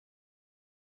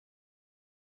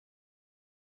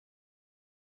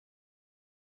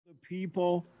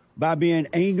People by being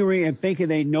angry and thinking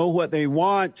they know what they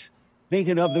want,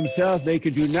 thinking of themselves, they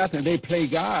can do nothing. They play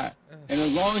God. And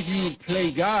as long as you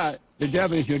play God, the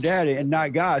devil is your daddy and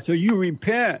not God. So you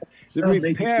repent.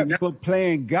 Repent for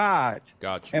playing God.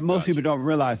 Gotcha. And most people don't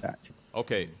realize that.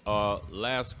 Okay. I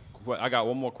got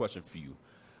one more question for you.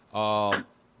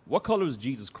 What color is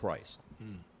Jesus Christ?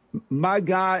 My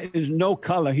God is no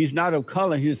color. He's not of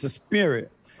color. He's a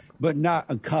spirit, but not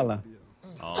a color.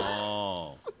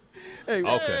 Oh. Hey,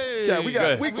 okay. Yeah, we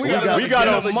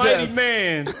got a mighty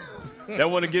man that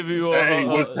want to give you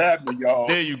what's happening, y'all?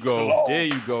 There you go. Hello. There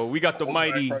you go. We got the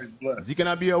mighty Deacon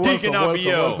Abbayael.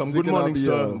 Welcome. Good morning,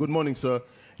 sir. Good morning, sir.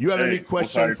 You have any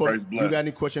question for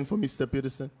Mr.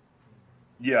 Peterson?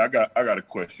 Yeah, I got a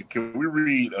question. Can we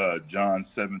read John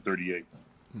 7:38?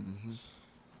 Mm-hmm.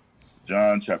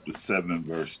 John chapter 7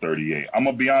 verse 38. I'm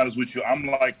gonna be honest with you. I'm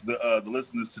like the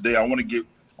listeners today. I want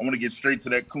to get straight to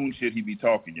that coon shit he be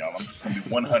talking, y'all. I'm just gonna be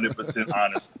 100%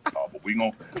 honest with y'all. But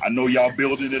I know y'all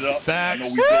building it up. Facts. I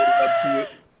know we building up to it.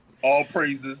 All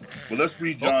praises. But let's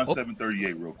read John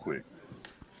 7:38 real quick.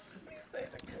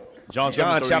 John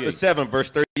chapter 7 verse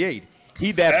 38.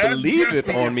 He that believeth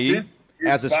on me,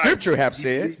 as the scripture have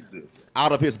said,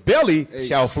 out of his belly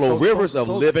shall flow rivers of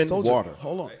living water.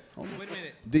 Hold on. Wait a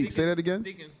minute. Deacon, say that again.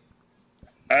 Deacon.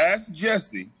 Ask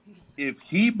Jesse if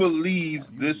he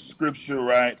believes this scripture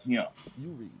right here.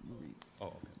 You read.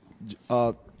 Oh,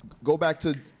 okay. Go back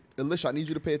to Elisha. I need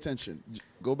you to pay attention.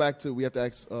 Go back to, we have to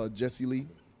ask Jesse Lee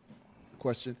a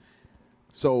question.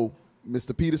 So,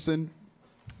 Mr. Peterson,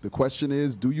 the question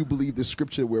is, do you believe the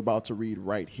scripture we're about to read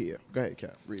right here? Go ahead,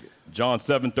 Cap. Read it. John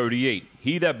 7:38.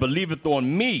 He that believeth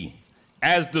on me,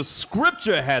 as the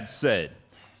scripture had said,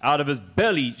 out of his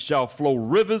belly shall flow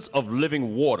rivers of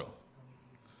living water.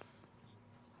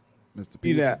 Mr.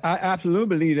 Peterson. I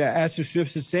absolutely believe that. As the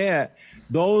scripture said,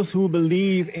 those who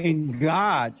believe in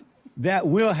God, that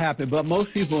will happen. But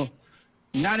most people,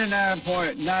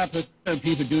 99.9% of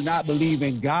people do not believe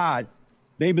in God.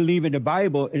 They believe in the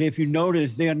Bible. And if you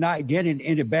notice, they're not getting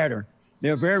any better.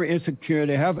 They're very insecure.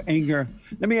 They have anger.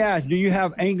 Let me ask, do you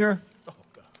have anger? Oh,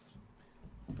 God.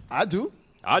 I do.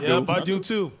 I do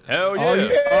too. Hell yeah.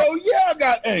 Hell yeah, I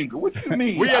got anger. What you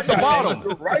mean? We at the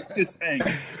bottom. Righteous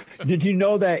anger. Did you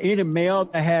know that any male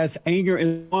that has anger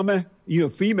in a woman, you're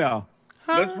a female?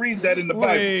 Let's read that in the Bible.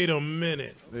 Wait a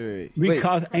minute.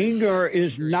 Because anger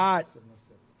is not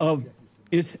of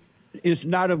it's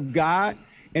not of God,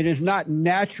 and it's not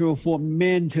natural for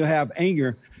men to have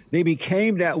anger. They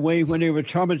became that way when they were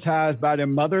traumatized by their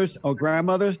mothers or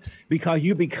grandmothers, because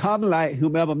you become like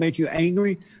whomever made you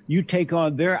angry, you take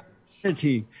on their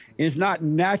identity. It's not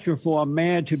natural for a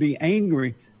man to be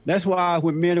angry. That's why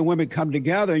when men and women come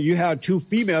together, you have two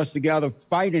females together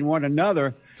fighting one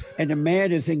another, and the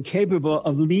man is incapable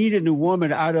of leading the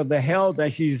woman out of the hell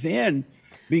that she's in,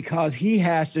 because he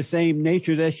has the same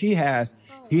nature that she has.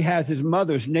 He has his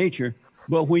mother's nature.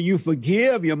 But when you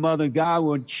forgive your mother, God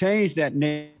will change that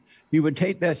nature. He would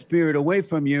take that spirit away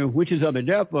from you, which is of the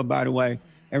devil, by the way,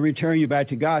 and return you back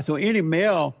to God. So any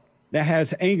male that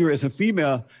has anger is a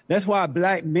female. That's why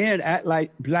black men act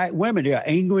like black women. They're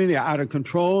angry, they're out of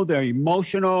control, they're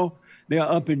emotional, they're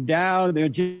up and down, they're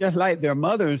just like their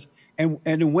mothers. And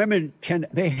the women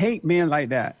they hate men like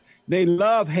that. They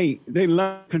love hate. They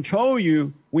love control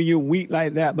you when you're weak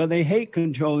like that, but they hate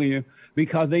controlling you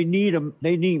because they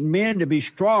need men to be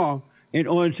strong in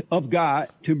order of God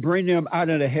to bring them out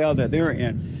of the hell that they're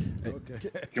in. Okay.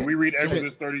 Can we read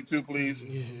Exodus 32, please?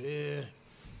 Yeah.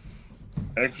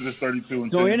 Exodus 32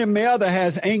 and so 10. any male that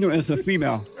has anger is a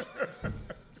female.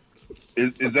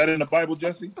 Is that in the Bible,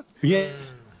 Jesse?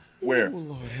 Yes. Where? Oh,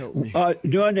 Lord, help me.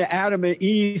 During the Adam and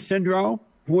Eve syndrome,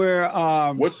 where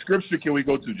what scripture can we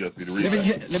go to, Jesse, to read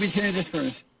let me tell you this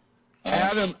first.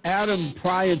 Adam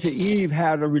prior to Eve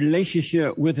had a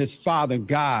relationship with his father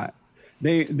God.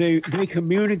 They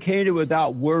communicated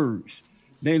without words.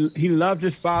 He loved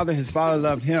his father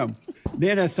loved him.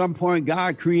 Then at some point,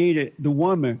 God created the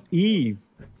woman, Eve.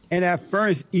 And at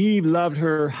first, Eve loved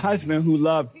her husband who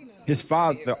loved his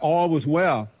father. All was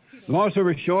well. Long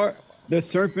story short, the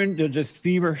serpent, the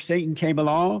deceiver, Satan came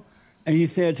along, and he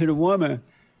said to the woman,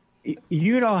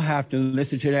 you don't have to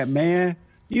listen to that man.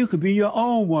 You could be your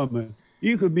own woman.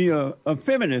 You could be a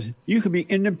feminist. You could be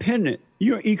independent.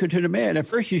 You're equal to the man. At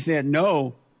first she said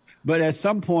no, but at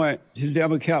some point the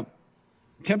devil kept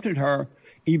tempting her.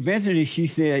 Eventually she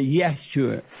said yes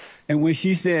to it. And when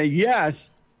she said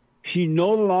yes, she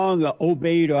no longer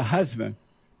obeyed her husband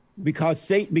because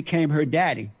Satan became her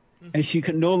daddy. And she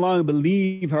could no longer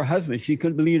believe her husband. She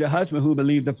couldn't believe the husband who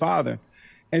believed the father.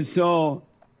 And so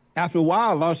after a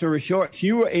while, long story short,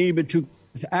 she was able to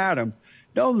Adam,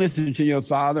 don't listen to your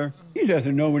father. He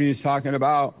doesn't know what he's talking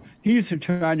about. He's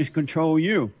trying to control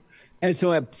you. And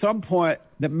so at some point,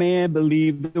 the man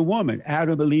believed the woman.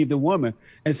 Adam believed the woman.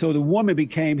 And so the woman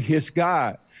became his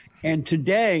God. And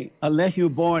today, unless you're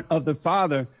born of the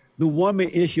Father, the woman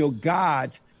is your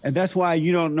God. And that's why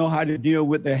you don't know how to deal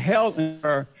with the hell in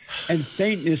her. And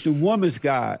Satan is the woman's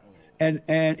God. And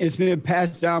it's been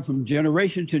passed down from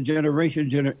generation to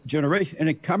generation, generation. And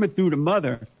it's coming through the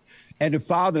mother. And the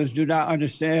fathers do not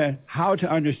understand how to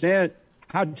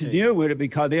deal with it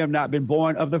because they have not been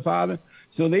born of the Father.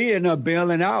 So they end up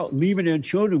bailing out, leaving their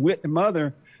children with the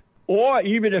mother. Or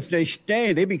even if they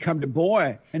stay, they become the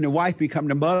boy and the wife become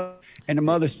the mother, and the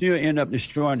mother still end up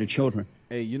destroying the children.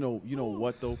 Hey, you know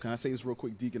what though? Can I say this real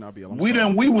quick, Deacon?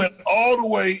 Abbayael? We went all the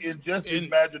way in Jesse's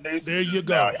imagination. There you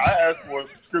go. I asked for a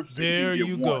scripture. There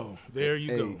you go. There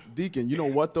you go. Deacon, you know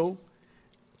what though?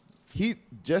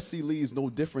 Jesse Lee is no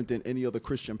different than any other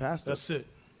Christian pastor. That's it.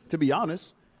 To be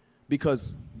honest,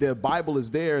 because their Bible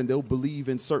is there and they'll believe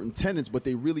in certain tenets, but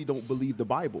they really don't believe the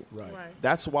Bible. Right.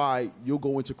 That's why you'll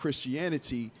go into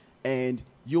Christianity and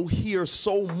you'll hear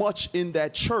so much in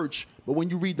that church, but when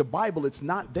you read the Bible, it's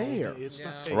not there. It's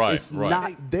not there. Right, It's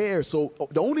not there. So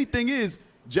the only thing is,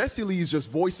 Jesse Lee is just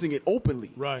voicing it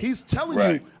openly. Right. He's telling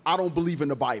you, I don't believe in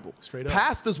the Bible. Straight up.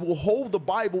 Pastors will hold the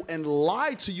Bible and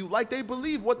lie to you like they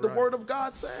believe what the Word of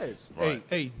God says. Right.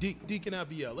 Hey, Deacon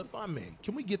Abbayael, if I may,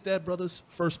 can we get that, brothers?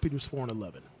 1 Peter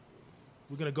 4:11.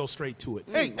 We're going to go straight to it.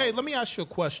 Hey, let me ask you a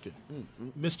question.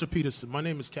 Mr. Peterson, my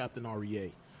name is Captain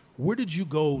REA. Where did you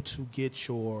go to get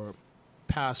your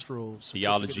pastoral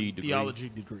theology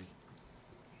degree?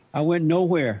 I went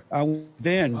nowhere.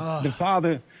 The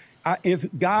Father, if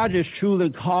God is truly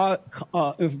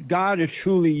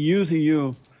using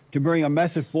you to bring a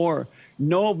message forward,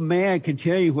 no man can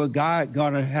tell you what God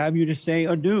gonna have you to say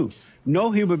or do.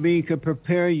 No human being could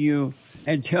prepare you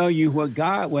and tell you what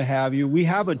God will have you. We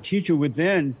have a teacher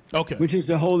within, which is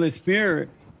the Holy Spirit,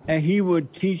 and he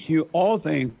would teach you all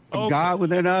things. God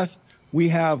within us, we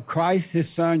have Christ, his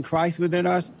son, Christ within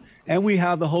us, and we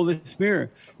have the Holy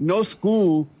Spirit. No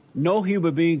school, no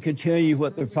human being can tell you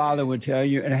what the Father would tell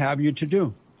you and have you to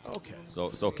do. Okay.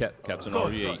 So Captain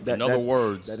REA, in other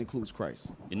words, that includes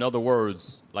Christ. In other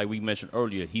words, like we mentioned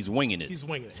earlier, he's winging it. He's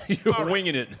winging it. You're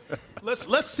winging it.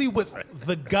 Let's see what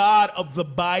the God of the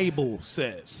Bible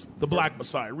says. The Black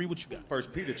Messiah. Read what you got. 1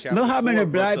 Peter chapter 4. Look how many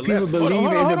black people believe in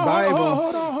the Bible.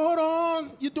 Hold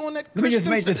on. You're doing that. Let me just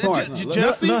make this point.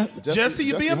 Jesse,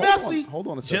 you're being messy. Hold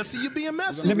on a second. Jesse, you're being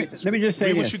messy. Let me just say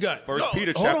Read this. what you got. 1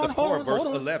 Peter chapter 4, verse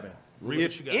 11. Read what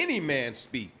If you got. any man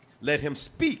speak, let him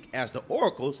speak as the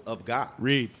oracles of God.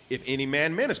 Read. If any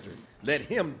man minister, let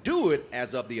him do it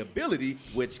as of the ability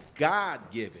which God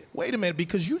giveth. Wait a minute,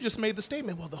 because you just made the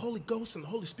statement, well, the Holy Ghost and the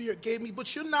Holy Spirit gave me,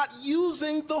 but you're not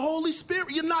using the Holy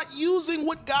Spirit. You're not using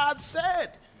what God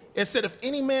said. It said, if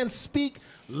any man speak,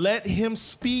 let him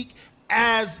speak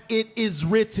as it is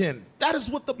written. That is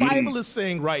what the Bible is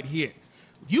saying right here.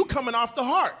 You coming off the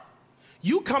heart.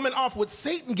 You coming off what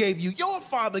Satan gave you, your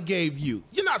father gave you.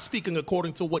 You're not speaking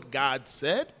according to what God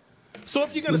said. So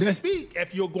if you're going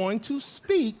to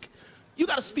speak, you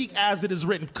got to speak as it is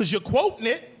written, because you're quoting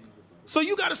it. So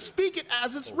you got to speak it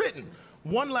as it's written.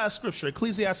 One last scripture,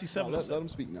 Ecclesiastes 7. Let him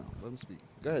speak now. Let him speak.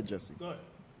 Go ahead, Jesse. Go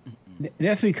ahead.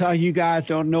 That's because you guys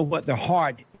don't know what the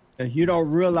heart is. You don't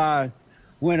realize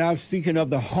when I'm speaking of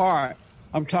the heart,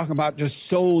 I'm talking about the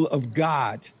soul of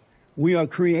God. We are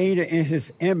created in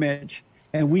his image,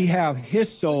 and we have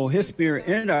his soul, his spirit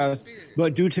in us,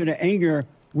 but due to the anger,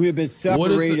 we have been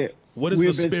separated. What is we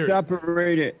the have been spirit?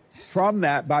 separated from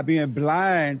that by being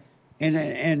blind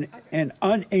and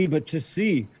unable to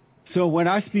see. So when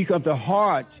I speak of the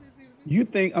heart, you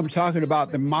think I'm talking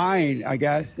about the mind, I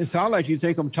guess. It sounds like you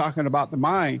think I'm talking about the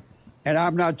mind, and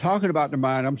I'm not talking about the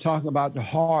mind. I'm talking about the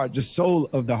heart, the soul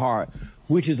of the heart,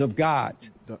 which is of God.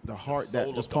 The heart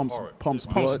that just of the pumps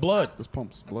heart. blood. Just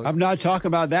pumps blood. I'm not talking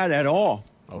about that at all.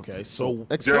 Okay, so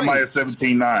Jeremiah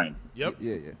 17:9. Yep.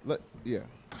 Yeah.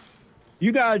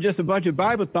 You guys are just a bunch of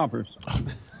Bible thumpers.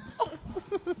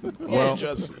 Well,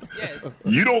 Jesse.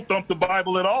 You don't thump the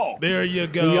Bible at all. There you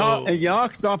go. And y'all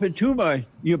stomping too much.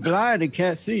 You're blind and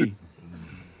can't see.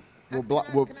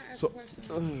 Mr.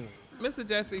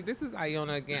 Jesse, this is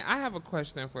Iona again. I have a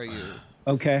question for you.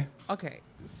 Okay. Okay.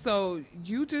 So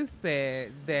you just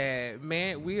said that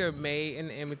we are made in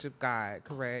the image of God,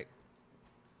 correct?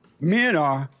 Men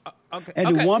are. Okay.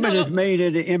 And the woman is made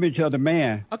in the image of the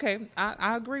man. Okay,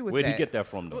 I agree with Where'd that. he get that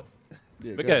from, though?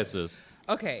 Yeah, Look at it, sis.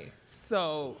 Okay,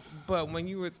 so, but when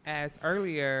you was asked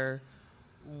earlier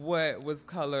what was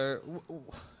color,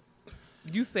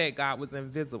 you said God was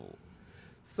invisible.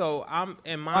 So I'm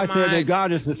in my I mind. said that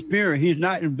God is the spirit. He's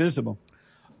not invisible.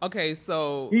 Okay,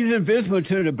 so He's invisible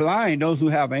to the blind, those who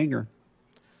have anger.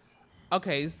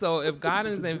 Okay, so if God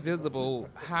is invisible,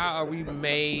 how are we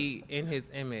made in his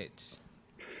image?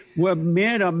 Well,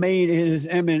 men are made in his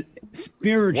image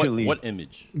spiritually. What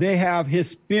image? They have his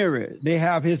spirit. They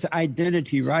have his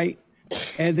identity, right?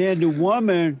 And then the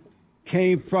woman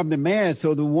came from the man.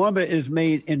 So the woman is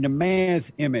made in the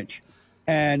man's image.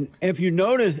 And if you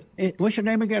notice, what's your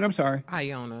name again? I'm sorry.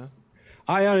 Iona.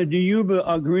 Iona, do you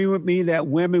agree with me that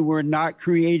women were not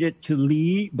created to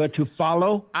lead, but to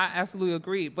follow? I absolutely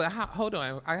agree. But hold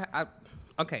on.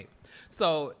 Okay.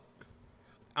 So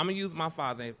I'm going to use my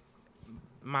father,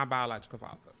 my biological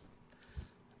father.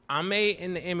 I'm made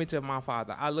in the image of my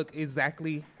father. I look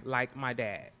exactly like my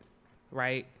dad,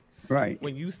 right? Right.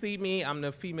 When you see me, I'm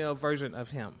the female version of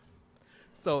him.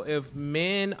 So if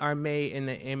men are made in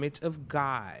the image of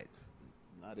God.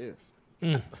 Not if.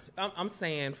 I'm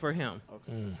saying for him.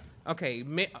 Okay.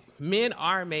 Men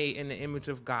are made in the image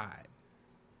of God.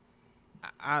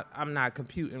 I'm not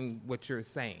computing what you're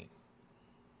saying.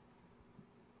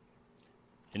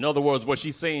 In other words, what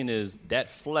she's saying is that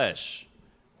flesh,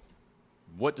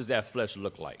 what does that flesh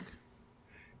look like?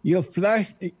 Your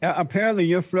flesh, apparently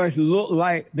your flesh look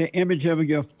like the image of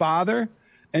your father.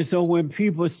 And so when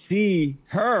people see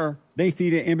her, they see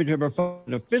the image of her father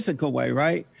in a physical way,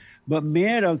 right? But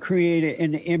men are created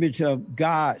in the image of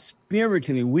God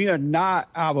spiritually. We are not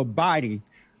our body.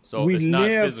 So we it's not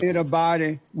live physical. in a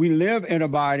body. We live in a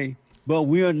body, but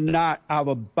we are not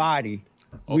our body.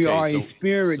 We Okay, are a so-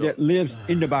 spirit that lives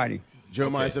in the body.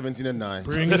 Jeremiah 17:9.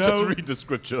 Bring it Let's out. read the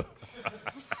scripture.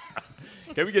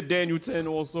 Can we get Daniel 10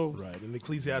 also? Right, in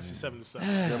Ecclesiastes 7:7.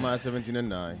 Jeremiah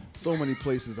 17:9. So many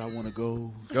places I want to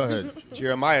go. Go ahead.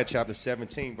 Jeremiah chapter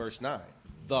 17, verse 9.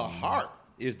 The heart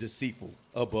is deceitful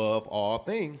above all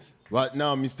things. Right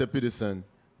now, Mr. Peterson,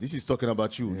 this is talking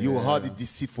about you. Your heart is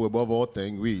deceitful above all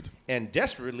things. Read. And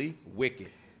desperately wicked.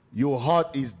 Your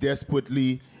heart is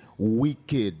desperately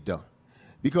wicked.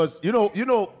 Because you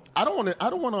know, I don't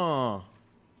want to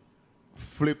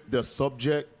flip the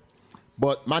subject,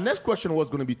 but my next question was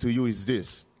going to be to you is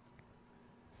this: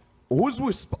 who's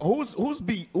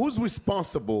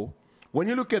responsible when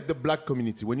you look at the black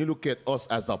community? When you look at us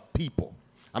as a people,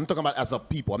 I'm talking about as a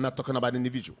people. I'm not talking about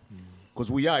individual, because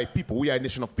we are a people. We are a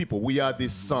nation of people. We are the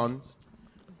sons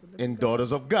and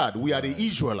daughters of God. We are the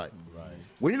Israelites. Right.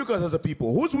 When you look at us as a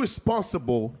people, who's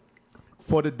responsible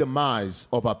for the demise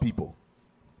of our people?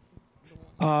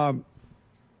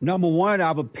 Number one,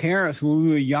 our parents, when we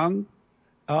were young,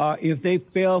 if they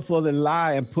fell for the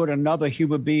lie and put another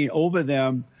human being over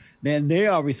them, then they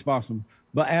are responsible.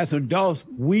 But as adults,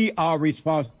 we are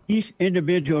responsible. Each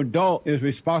individual adult is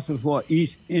responsible for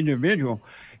each individual.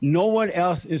 No one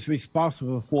else is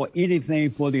responsible for anything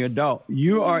for the adult.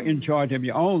 You are in charge of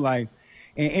your own life.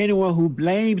 And anyone who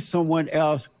blames someone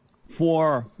else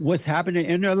for what's happening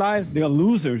in their life, they're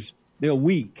losers. They're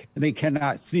weak. They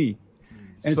cannot see.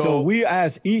 And so we,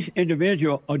 as each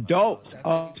individual, adults,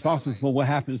 are responsible for what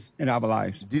happens in our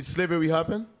lives. Did slavery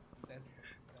happen?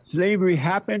 Slavery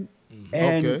happened,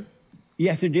 and Okay.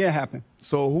 yes, it did happen.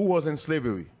 So who was in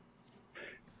slavery?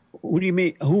 What do you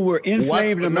mean? Who were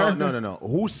enslaved in America? No.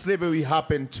 Who slavery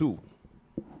happened to?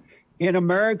 In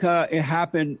America, it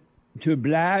happened to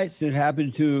blacks. It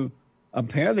happened to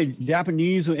apparently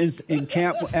Japanese were in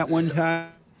camp at one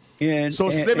time. So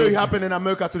slavery happened in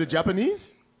America to the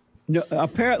Japanese? No,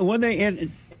 apparently, were they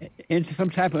in some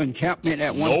type of encampment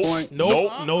at one point?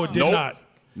 No, it did not.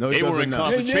 No, it They were doesn't in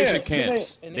not. concentration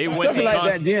camps. They went to Something like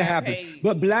that did happen.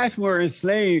 But blacks were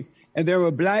enslaved, and there were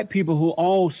black people who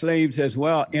owned slaves as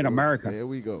well in America. There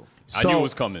we go. I knew it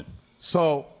was coming.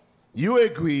 So you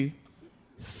agree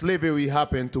slavery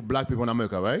happened to black people in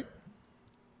America, right?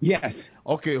 Yes,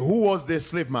 Okay, who was their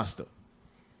slave master?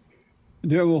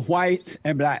 there were whites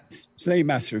and blacks, slave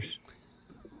masters.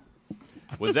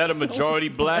 Was that a majority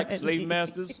black slave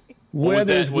masters? Or was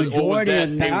Whether that, it's or was majority that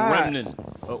or a not. remnant?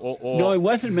 No, it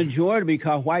wasn't majority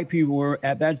because white people were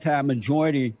at that time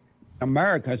majority in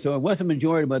America. So it wasn't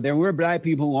majority, but there were black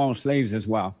people who owned slaves as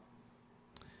well.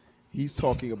 He's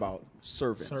talking about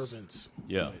servants. Servants.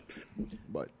 Yeah.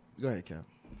 But go ahead, Cap.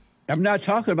 I'm not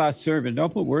talking about servants.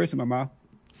 Don't put words in my mouth.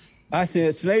 I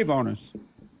said slave owners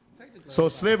So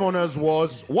slave owners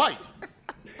was white.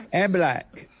 and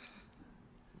black.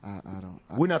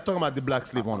 We're not talking about the black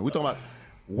slave owners. We're talking about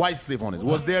white slave owners.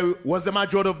 Was the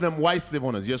majority of them white slave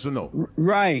owners? Yes or no?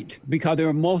 Right, because there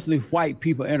were mostly white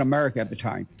people in America at the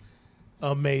time.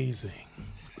 Amazing.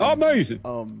 Amazing.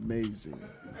 Amazing.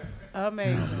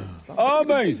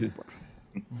 Amazing.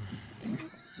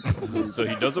 So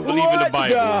he doesn't believe in the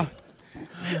Bible.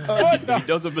 He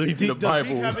doesn't believe in the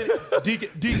Bible.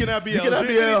 Deacon Abbayael, is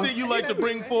there anything you like to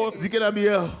bring forth? Deacon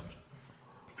Abbayael.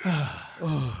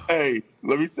 Hey,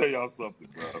 let me tell y'all something,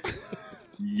 bro.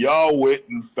 Y'all went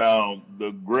and found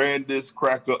the grandest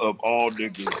cracker of all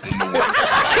niggas in the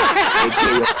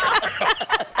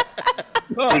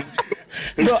world.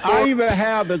 Look, I even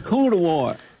have the Coon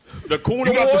Award. The Coon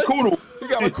You got the Award? Coon Award. You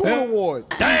got a cool award.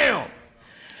 Damn!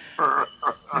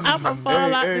 I'm a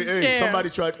fall out the chair. Somebody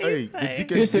tried. Hey, the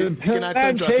Deacon, It's a Deacon Nathan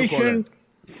tried to call Plantation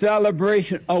that.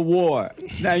 Celebration Award.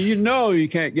 Now, you know you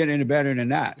can't get any better than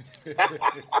that.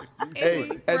 Hey,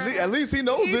 at least he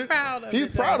knows it. He's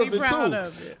proud of it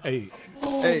too. Hey,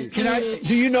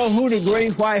 Do you know who the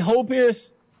Great White Hope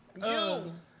is?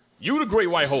 You the great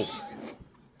white hope.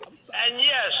 And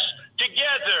yes,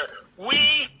 together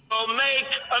we will make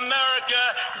America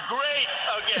great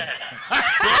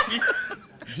again.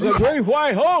 The Great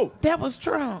White Hope. That was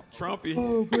Trump. Trumpy.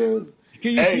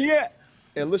 Can you see it?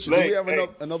 And listen, do we have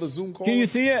another Zoom call? Can you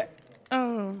see it?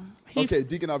 Oh. Okay,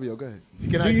 Deacon Abbayael, go ahead.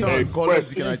 Deacon Nathan, call us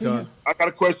Deacon Nathan. I got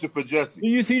a question for Jesse. Do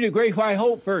you see the Great White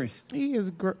Hope first? He is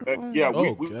great. Yeah,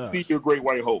 we see your great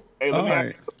white hope. Hey, let me ask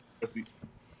you, Jesse.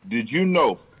 Did you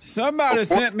know? Somebody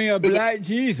sent me a black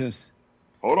Jesus.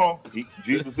 Hold on.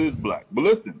 Jesus is black. But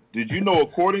listen, did you know,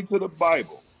 according to the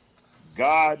Bible,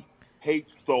 God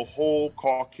hates the whole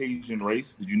Caucasian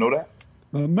race? Did you know that?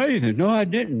 Amazing. No, I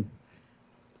didn't.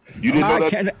 You didn't know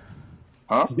that?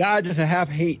 Huh? God doesn't have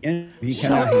hate in him. He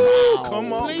cannot hate.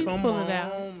 come on, Please come pull on. it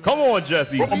out. Come on,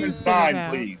 Jesse. Romans 9,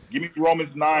 please. Give me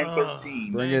Romans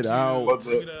 9:13. Bring it out.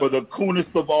 For the coonest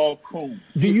of all coons.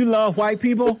 Do you love white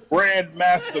people?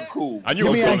 Grandmaster coon. I knew it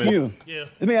Let was me ask coming. you.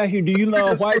 Let me ask you. Do you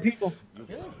love white people?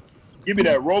 Give me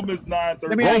that. Romans 9:13.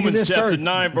 Let me ask you Romans this chapter first.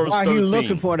 9, verse Why 13. are you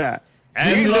looking for that?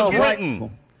 As Do it you is love white written,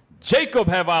 people? Jacob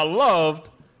have I loved,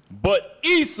 but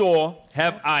Esau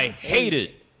have I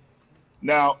hated.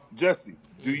 Now, Jesse,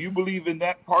 do you believe in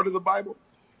that part of the Bible?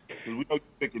 Because we know you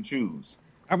pick and choose.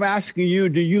 I'm asking you,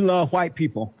 do you love white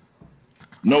people?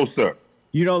 No, sir.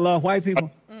 You don't love white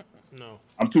people? No.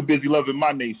 I'm too busy loving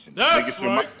my nation. That's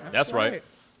right. That's right.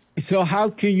 So how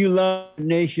can you love a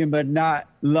nation but not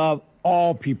love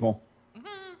all people?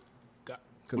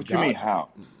 What you mean, how?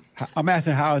 I'm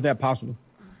asking, how is that possible?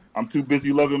 I'm too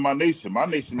busy loving my nation. My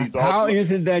nation needs all. How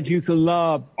is it that you can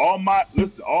love? All my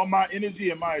energy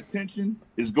and my attention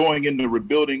is going in the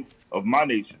rebuilding of my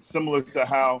nation, similar to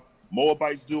how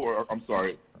Moabites do, or I'm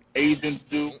sorry, Asians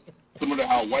do, similar to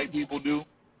how white people do.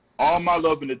 All my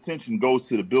love and attention goes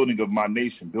to the building of my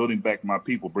nation, building back my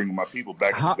people, bringing my people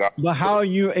back to God. But how are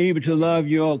you able to love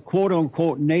your quote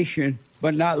unquote nation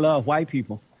but not love white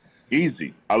people?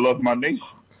 Easy. I love my nation.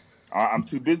 I'm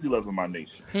too busy loving my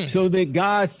nation. So did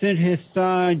God send his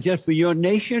son just for your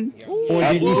nation? Or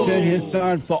did he send his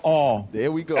son for all? There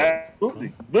we go.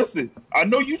 Absolutely. Listen, I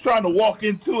know you're trying to walk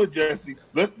into it, Jesse.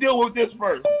 Let's deal with this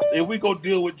first. And we go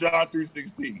deal with John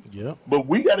 3:16. Yeah. But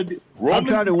we got to do. I'm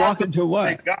trying to walk into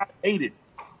what? God hated.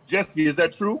 Jesse, is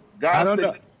that true? I God don't said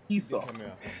know. Esau.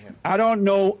 I don't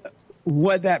know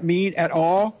what that means at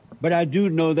all, but I do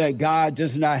know that God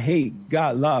does not hate.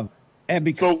 God loves. And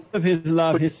because of his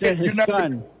love, he sent his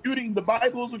son. Refuting the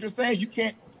Bible is what you're saying. You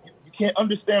can't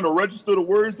understand or register the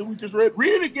words that we just read.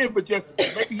 Read it again for Jesse.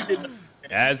 Maybe he didn't.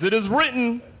 As it is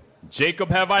written, Jacob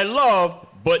have I loved,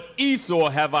 but Esau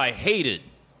have I hated.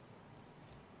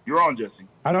 You're on, Jesse.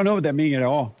 I don't know what that means at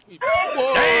all.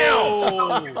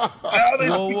 Damn!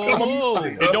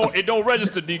 It don't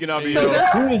register, Deacon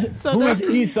Abbayael. Who is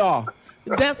Esau?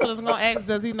 That's what I was going to ask.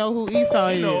 Does he know who Esau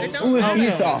is? Who is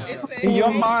Esau? In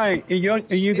your mind, in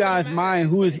you guys' mind,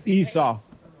 who is Esau?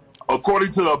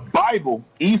 According to the Bible,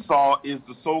 Esau is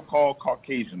the so-called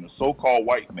Caucasian, the so-called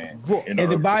white man. And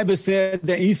the Bible said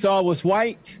that Esau was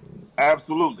white.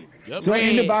 Absolutely. Yep. So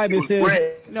in the Bible it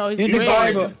says, No, he's in the red.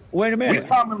 Bible, wait a We minute.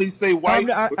 commonly say white.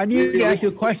 I need to ask you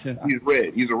a question. He's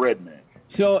red. He's a red man.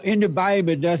 So in the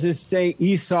Bible, does it say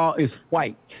Esau is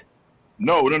white?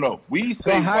 No. We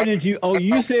say. So how white. did you? Oh,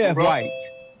 you said white.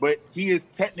 But he is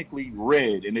technically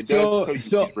red, and it does tell you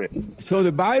he's red. So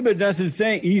the Bible doesn't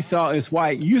say Esau is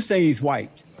white. You say he's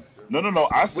white. No.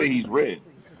 I say he's red.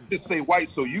 Just say white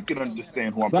so you can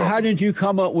understand who I'm But talking how about. did you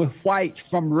come up with white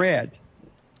from red?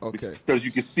 Okay. Because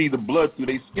you can see the blood through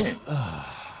their skin.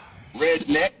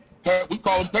 Redneck. We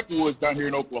call them peckerwoods down here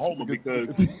in Oklahoma because,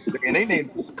 and they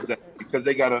named it because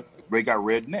they got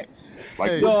red necks.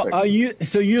 Like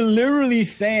So you're literally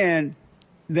saying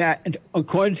that,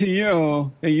 according to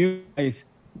you guys,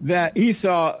 that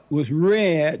Esau was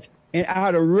red, and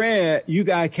out of red, you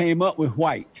guys came up with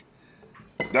white.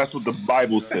 That's what the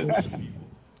Bible says.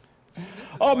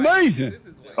 Amazing.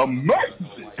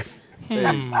 Amazing.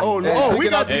 we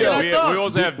got Deacon we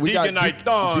also have Deacon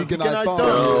Ithon. Deacon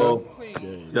Ithon.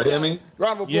 You hear me?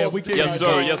 Round of applause. Yeah, we can. Yes,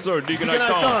 sir. Yes, sir. Deacon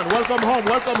Ithon. Welcome home,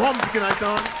 Deacon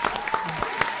Ithon.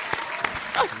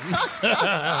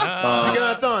 Deacon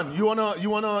Ithon, you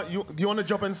wanna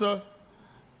jump in, sir?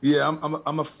 Yeah,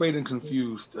 I'm afraid and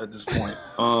confused at this point.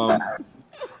 I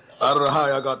don't know how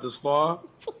y'all got this far.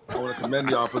 I want to commend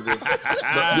y'all for this.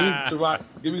 But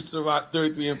give me Sirach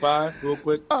 33 and 5 real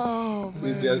quick. Oh,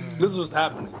 man. This was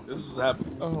happening.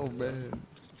 Oh, man.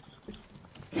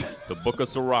 The book of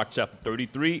Sirach, chapter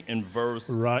 33 and verse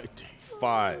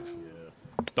 5.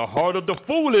 The heart of the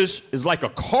foolish is like a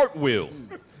cartwheel,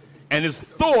 and his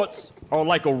thoughts are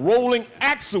like a rolling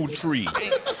axle tree.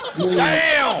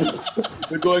 Damn!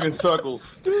 They're going in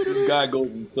circles. This guy goes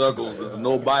in circles. There's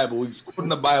no Bible. He's quoting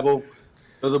the Bible.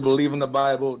 Doesn't believe in the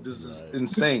Bible. This is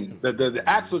insane. The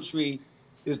axle tree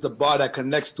is the bar that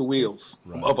connects the wheels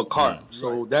of a cart.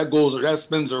 So that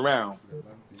spins around.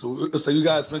 So you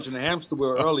guys mentioned the hamster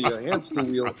wheel earlier.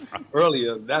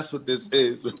 That's what this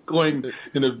is. We're going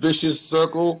in a vicious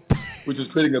circle, which is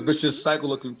creating a vicious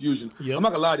cycle of confusion. Yep. I'm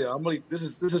not gonna lie to you. This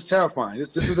is terrifying.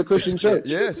 This is the Christian church.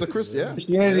 Yeah, it's a Christian. Yeah.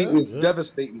 Christianity is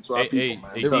devastating to our people,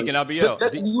 man. Deacon Abbayael.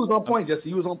 You was on point, Jesse.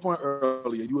 You was on point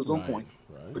earlier. You was on point.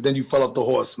 But then you fell off the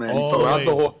horse, man. He fell off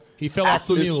the horse. He fell off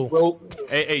the mule.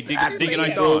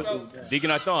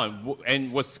 Deacon Ithon.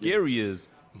 And what's scary is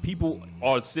people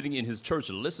are sitting in his church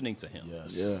listening to him.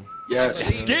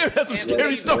 Yes. Scary. That's some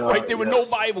scary stuff right there with no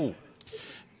Bible.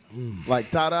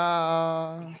 Like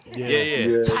ta-da.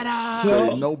 Yeah. Ta-da.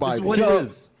 So, no Bible. This is what it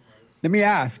is. Let me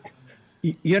ask.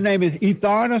 Your name is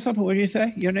Ithon or something? What did you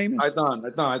say? Your name is? Ithon.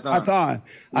 Ithon.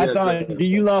 Do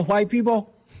you love white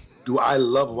people? Do I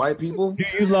love white people? Do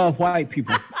you love white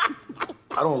people?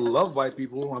 I don't love white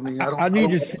people. I mean,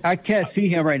 I can't see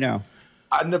him right now.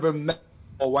 I never met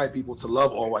all white people to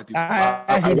love all white people.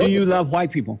 Do you love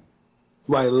white people?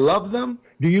 Do I love them?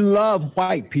 Do you love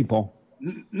white people?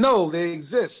 No, they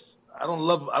exist. I don't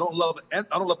love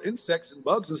insects and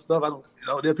bugs and stuff.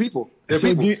 They're people.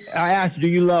 I asked, do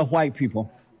you love white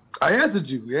people? I answered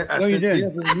you. Yeah, I said yes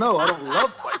and no. I don't love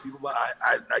white people, but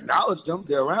I acknowledge them.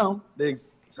 They're around.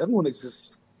 Everyone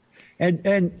exists.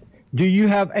 And do you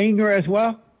have anger as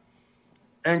well?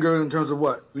 Anger in terms of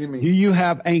what? What do you mean? Do you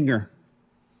have anger?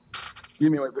 You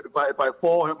mean if I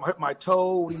fall, hit my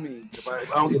toe? What do you mean? If I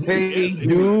don't get paid?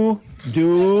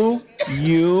 Do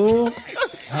you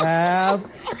have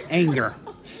anger?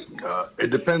 It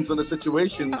depends on the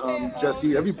situation,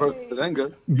 Jesse. Every person has anger.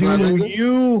 Do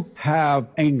you have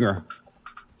anger?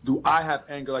 Do I have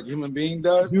anger like a human being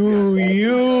does? Do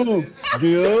you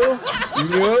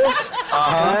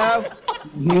have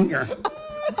anger?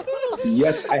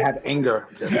 Yes, I have anger,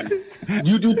 Jesse.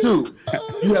 You do too.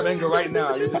 You have anger right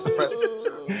now. You're just suppressing it.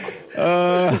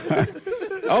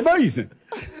 Amazing.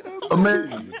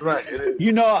 Amazing. Right.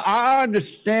 I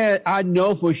understand. I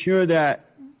know for sure that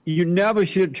you never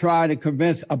should try to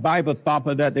convince a Bible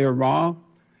thumper that they're wrong,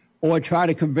 or try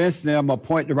to convince them or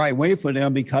point the right way for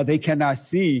them because they cannot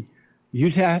see. You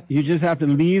just have to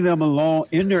leave them alone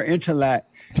in their intellect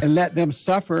and let them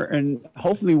suffer. And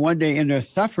hopefully one day in their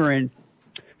suffering,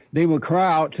 they will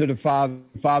cry out to the Father.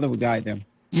 The Father will guide them.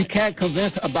 You can't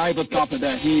convince a Bible thumper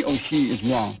that he or she is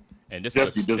wrong. And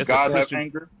Jesse, does God have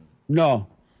anger? No.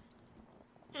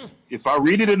 If I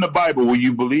read it in the Bible, will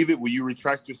you believe it? Will you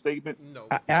retract your statement? No.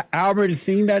 I already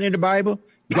seen that in the Bible.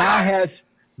 God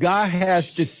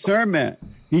has discernment.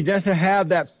 He doesn't have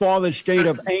that fallen state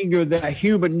of anger that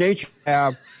human nature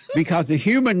have, because the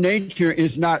human nature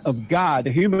is not of God.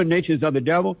 The human nature is of the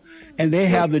devil, and they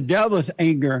have the devil's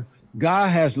anger. God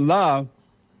has love.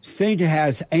 Satan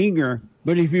has anger.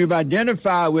 But if you've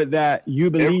identified with that, you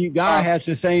believe God has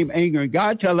the same anger.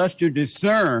 God tells us to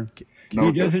discern.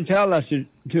 He doesn't tell us to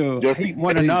hate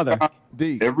one another.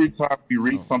 Every time you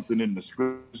read something in the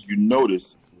scriptures, you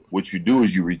notice what you do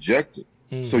is you reject it.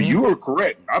 Mm-hmm. So you are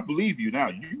correct. I believe you now.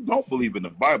 You don't believe in the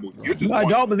Bible. I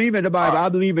don't believe in the Bible. I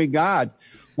believe in God.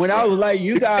 When I was like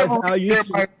you guys,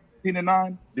 Jeremiah 17 and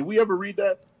 9. Did we ever read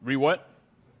that? Read what?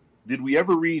 Did we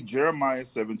ever read Jeremiah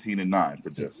 17 and 9 for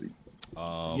Jesse?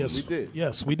 Yes, we did.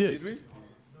 Yes, we did. Did we?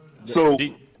 So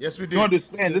yes, we did. You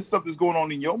understand this stuff that's going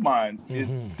on in your mind is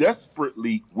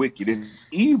desperately wicked. It's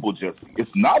evil, Jesse.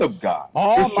 It's not of God.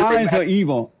 All minds are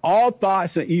evil. All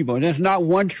thoughts are evil. There's not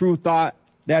one true thought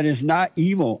that is not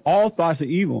evil. All thoughts are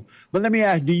evil. But let me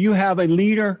ask, do you have a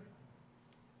leader?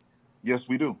 Yes,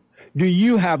 we do. Do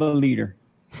you have a leader?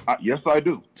 Yes, I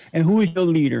do. And who is your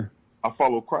leader? I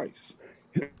follow Christ.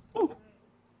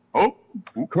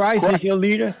 Christ is your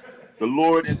leader? The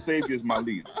Lord and Savior is my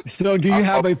leader. So do you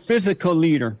have a physical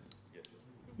leader?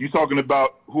 You talking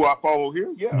about who I follow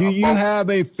here? Yeah. Do you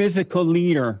have a physical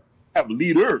leader? I have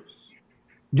leaders.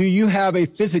 Do you have a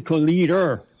physical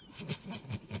leader?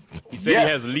 He said he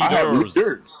has leaders. I have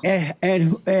leaders.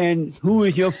 And who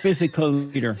is your physical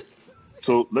leader?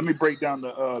 So let me break down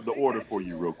the order for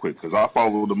you real quick, because I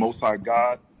follow the Most High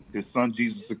God, His Son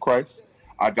Jesus Christ.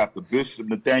 I got the Bishop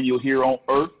Nathaniel here on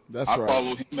earth. I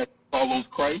follow him as he follows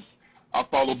Christ. I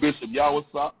follow Bishop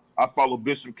Yawasop. I follow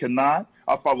Bishop Kanan.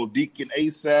 I follow Deacon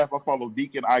Asaph. I follow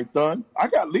Deacon Aithan. I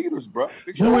got leaders, bro.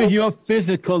 Who is your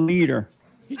physical leader?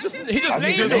 He just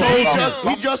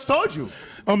told you.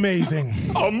 Amazing.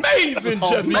 Amazing,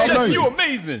 Jesse. Jesse, you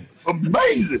amazing.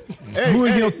 Amazing. Who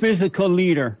is your physical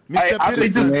leader? I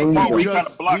think this is what we kind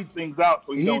of blocks things out.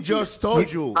 So he just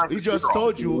told you.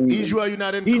 Israel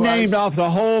United He Christ. named off a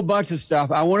whole bunch of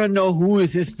stuff. I want to know who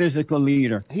is his physical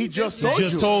leader. He just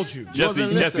told you.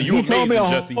 Jesse, you he told me a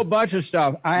Jesse. whole bunch of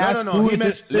stuff. I asked No. who is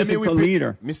his physical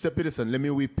leader. Mr. Peterson, let me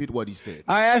repeat what he said.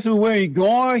 I asked him where he's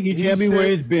going. He tell me where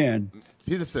he's been.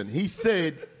 Peterson, he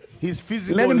said his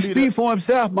physical Let him leader. speak for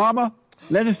himself, Mama.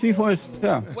 Let him speak for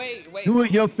himself. Wait. Who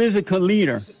is your physical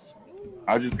leader?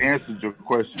 I just answered your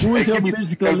question. Who is your give me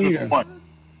physical leader? One.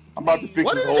 I'm about to fix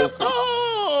What this did you whole just? thing.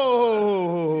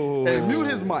 Oh. Hey, mute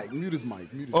his mic.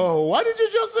 Oh, what did you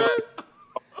just say?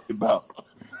 About.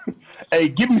 Hey,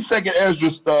 give me second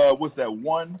Ezra's. What's that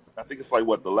one? I think it's like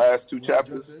what, the last two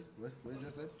chapters. What did you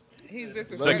just say? He's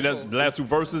disrespectful. The last two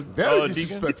verses. Very Deacon?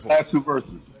 disrespectful. Last two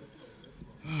verses.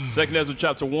 Second Ezra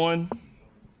chapter 1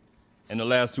 and the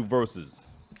last two verses.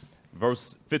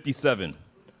 Verse 57.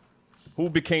 Who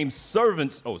became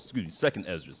servants? Oh, excuse me. Second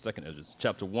Ezra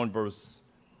chapter 1 verse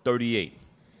 38.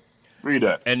 Read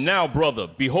that. And now, brother,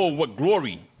 behold what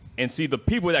glory, and see the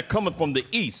people that cometh from the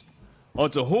east,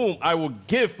 unto whom I will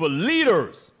give for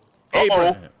leaders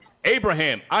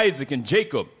Abraham, Isaac, and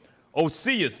Jacob,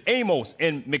 Oseas, Amos,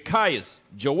 and Micaias,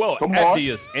 Joel,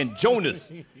 Abdias, and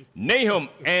Jonas, Nahum,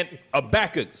 and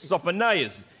Habakkuk,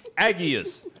 Sophonias,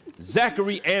 Aggeus,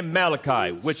 Zachary, and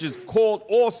Malachi, which is called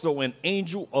also an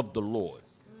angel of the Lord.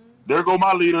 There go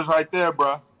my leaders right there,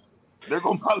 bro. There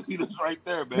go my leaders right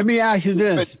there, man. Let me ask you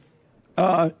this.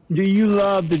 Do you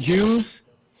love the Jews?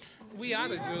 We are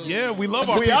the Jews. Yeah, we love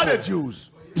our people. We are the Jews.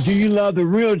 Do you love the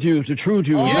real Jews, the true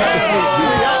Jews?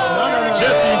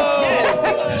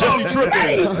 Jesse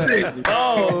tripping. We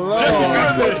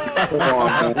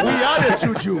are the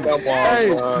true Jews.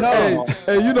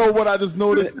 Hey, you know what I just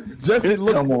noticed? Jesse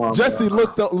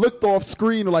looked off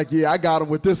screen like, yeah, I got him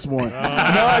with this one. No,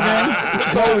 man.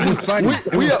 So it was funny.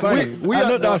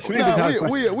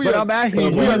 But I'm asking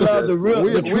you, do you love the real,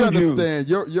 the true we understand.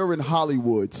 You're in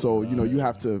Hollywood, so you know you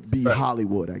have to be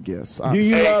Hollywood, I guess. Do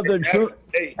you love the true?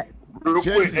 Real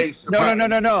quick, hey,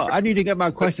 No. I need to get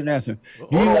my question answered.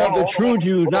 Do you love the true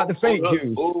Jews, not the fake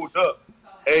Jews? Hold up.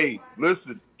 Hey,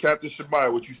 listen, Captain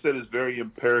Shemaiah, what you said is very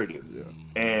imperative. Yeah.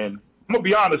 And I'm going to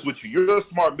be honest with you. You're a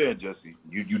smart man, Jesse.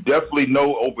 You definitely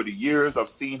know over the years, I've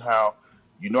seen how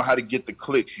you know how to get the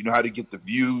clicks. You know how to get the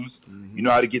views. Mm-hmm. You know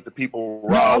how to get the people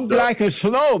riled I'm black and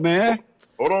slow, man.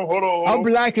 Hold on. I'm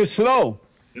black and slow.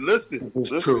 And listen.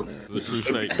 True.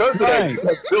 Because of that, you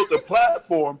have built a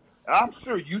platform. I'm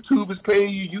sure YouTube is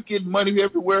paying you. You get money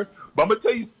everywhere. But I'm going to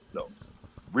tell you, no.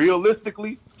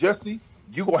 Realistically, Jesse,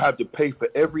 you're going to have to pay for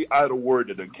every idle word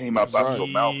that came out of your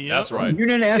mouth. That's right. You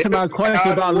didn't answer my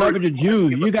question about loving the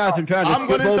Jews. You guys are trying to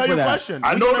skip over that.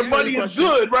 I know the money is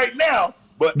good right now,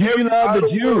 but do you love the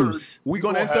Jews? We're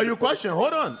going to answer your question.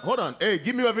 Hold on. Hey,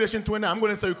 give me Revelation 29. I'm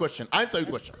going to answer your question. I'm going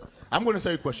to answer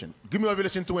your question. Give me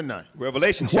Revelation 29.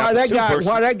 Revelation why chapter 2,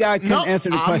 why that guy can't answer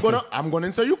the question? I'm going to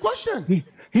answer your question.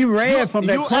 He ran from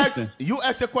that question. You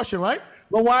asked a question, right?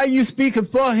 But why are you speaking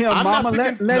for him, Mama?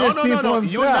 Let him speak for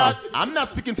himself. I'm not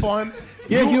speaking for him.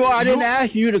 Yes, you are. I didn't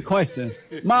ask you the question.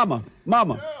 Mama,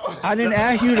 I didn't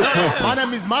ask you the question. My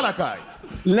name is Malachi.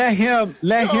 Let him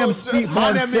speak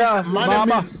for himself,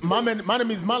 Mama. My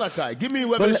name is Malachi. Give me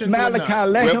Revelation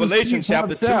 29. Revelation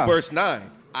chapter 2, verse 9.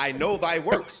 I know thy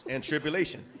works and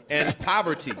tribulation and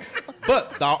poverty,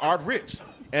 but thou art rich.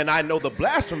 And I know the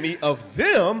blasphemy of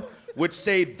them which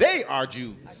say they are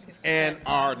Jews and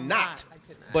are not,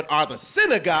 but are the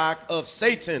synagogue of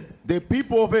Satan. The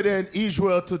people over there in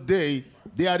Israel today,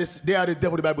 they are the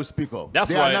devil the Bible speaks of. That's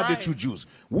they right. are not the true Jews.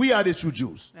 We are the true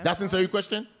Jews. That's answer your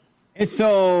question? And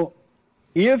so,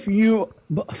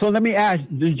 so let me ask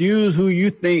the Jews who you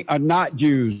think are not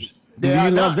Jews. Do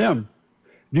you love them?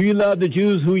 Do you love the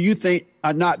Jews who you think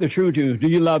are not the true Jews? Do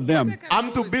you love them?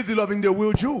 I'm too busy loving the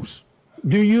real Jews.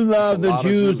 Do you love the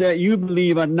Jews that you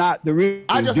believe are not the real Jews?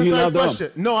 I just answered the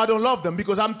question. No, I don't love them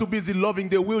because I'm too busy loving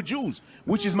the real Jews,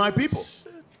 which is my people.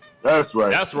 That's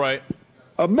right. That's right.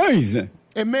 Amazing.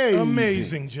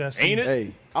 Amazing, Jesse. Ain't it?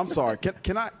 Hey, I'm sorry.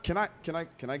 Can I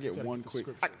get one quick?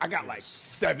 I got like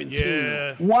 17.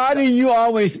 Yeah. Why do you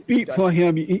always speak for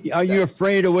him? Are you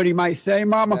afraid of what he might say,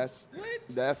 Mama?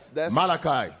 That's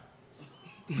Malachi.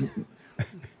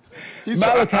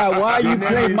 Malachi, why you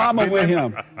play Mama with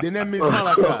him? The name is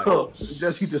Malachi.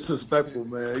 Jesse disrespectful,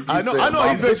 man. I know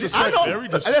he's very disrespectful.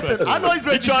 Listen, I know he's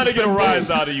very He's trying to get a rise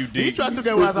out of you, D. He tried to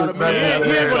get a rise out of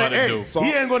me.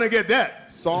 He ain't gonna get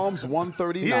that. Psalms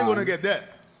 139. He ain't gonna get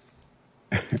that.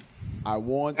 I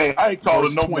want. Hey, I ain't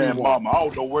calling no 21. man mama. I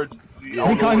don't know where.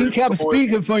 Because he kept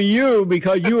speaking for you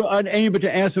because you were unable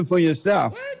to answer for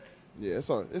yourself. Yeah,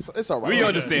 it's all right. We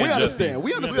understand, Jesse.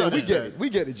 We understand. We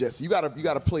get it, Jesse. You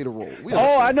gotta play the role.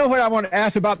 I know what I want to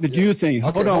ask about the Jew thing.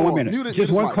 Hold on 1 minute.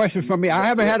 Just one question from me. I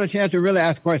haven't had a chance to really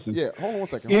ask questions. Yeah, hold on 1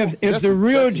 second. If the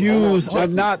real Jews are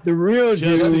not the real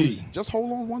Jews, just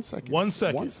hold on 1 second. 1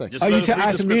 second. 1 second. Are you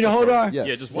asking me to hold on? Yes.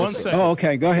 Yeah, just 1 second. Oh,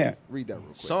 okay. Go ahead. Read that real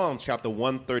quick. Psalm chapter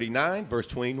 139, verse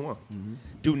 21.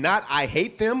 Do not I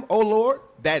hate them, O Lord,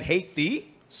 that hate thee?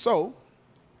 So,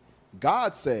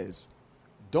 God says,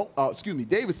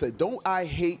 David said, don't I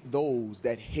hate those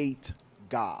that hate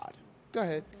God? Go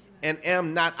ahead. And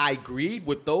am not I grieved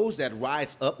with those that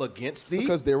rise up against thee?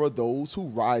 Because there are those who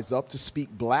rise up to speak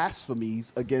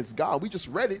blasphemies against God. We just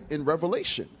read it in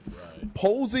Revelation. Right.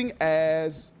 Posing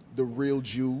as the real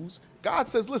Jews, God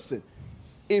says, listen,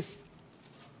 if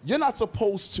you're not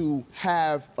supposed to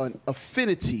have an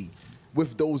affinity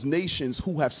with those nations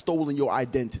who have stolen your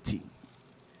identity.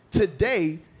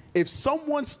 Today, if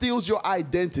someone steals your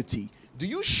identity, do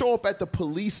you show up at the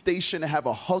police station and have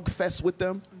a hug fest with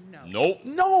them? Nope.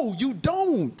 No, you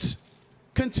don't.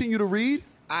 Continue to read.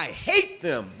 I hate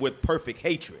them with perfect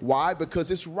hatred. Why?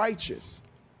 Because it's righteous.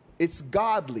 It's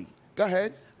godly. Go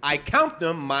ahead. I count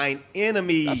them mine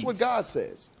enemies. That's what God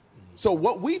says. So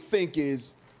what we think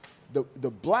is the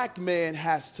black man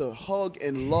has to hug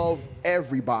and love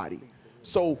everybody.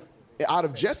 So out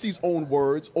of Jesse's own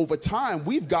words, over time,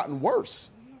 we've gotten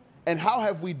worse. And how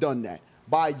have we done that?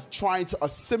 By trying to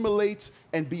assimilate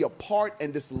and be a part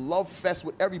in this love fest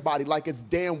with everybody like it's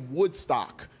damn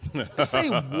Woodstock. This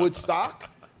ain't Woodstock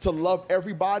to love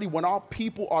everybody when our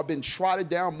people are being trodden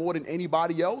down more than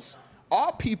anybody else.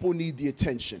 Our people need the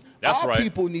attention. That's right. Our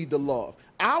people need the love.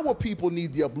 Our people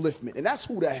need the upliftment. And that's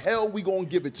who the hell we going to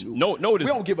give it to. Notice. We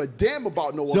don't give a damn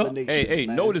about no other nations, Hey,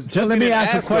 man. notice. So let me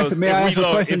ask a question. May I ask a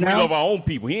question now? If we love our own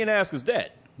people. He ain't ask us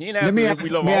that. He ain't ask us if we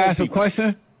love May our I own ask a people.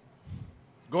 question?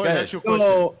 Go ahead, ask your question.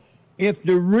 So, if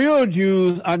the real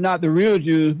Jews are not the real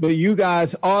Jews, but you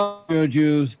guys are real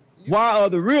Jews, why are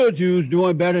the real Jews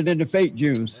doing better than the fake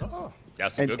Jews?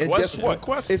 That's a good and question. guess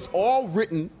what? It's all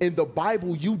written in the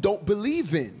Bible you don't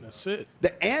believe in. That's it.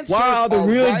 The answers Why are the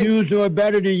real right. Jews doing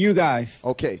better than you guys?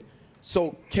 Okay.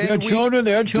 So can Their we children,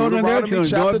 their children Deuteronomy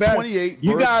doing better. 28,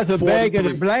 You verse guys are begging 43.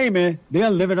 and blaming. They're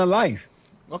living a life.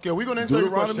 Okay, we're gonna answer your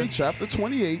Deuteronomy question. chapter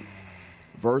 28,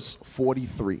 verse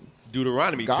 43.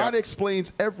 Deuteronomy God chapter.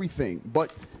 explains everything,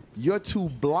 but you're too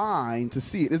blind to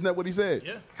see it. Isn't that what he said?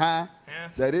 Yeah. Huh? Yeah.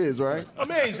 That is, right?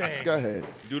 Amazing. Go ahead.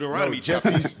 Deuteronomy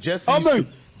chapter.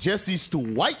 Jesse's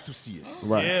too white to see it.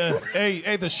 Right. Yeah.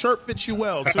 Hey, the shirt fits you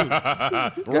well, too.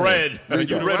 Red. You red on the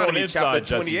Deuteronomy chapter inside,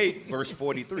 Jesse. 28, verse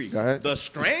 43. Go ahead. The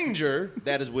stranger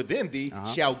that is within thee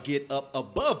shall get up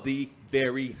above thee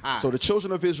very high. So the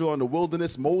children of Israel in the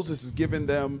wilderness, Moses is giving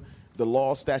them the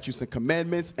law, statutes, and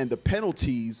commandments, and the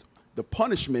penalties, the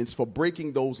punishments for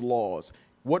breaking those laws.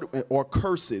 Or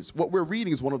curses. What we're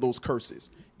reading is one of those curses.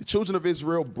 The children of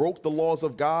Israel broke the laws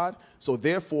of God, so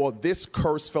therefore this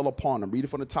curse fell upon them. Read it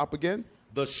from the top again.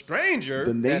 the stranger,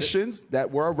 the nations that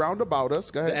were around about us,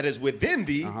 go ahead, that is within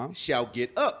thee, shall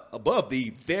get up above thee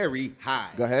very high.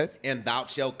 Go ahead. And thou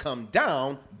shalt come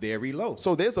down very low.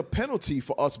 So there's a penalty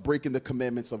for us breaking the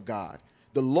commandments of God.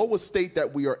 The lower state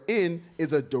that we are in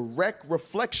is a direct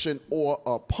reflection or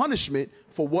a punishment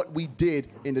for what we did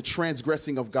in the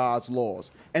transgressing of God's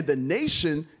laws. And the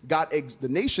nations got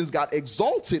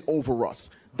exalted over us.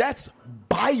 That's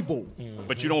Bible.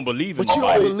 But you don't believe in But you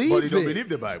don't believe But you don't it. believe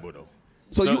the Bible, though.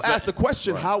 So you ask the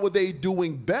question, how are they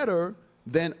doing better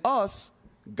than us?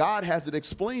 God has it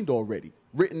explained already,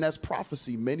 written as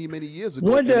prophecy many, many years ago.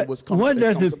 What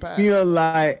does it feel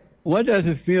like? What does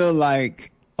it feel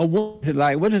like? Or what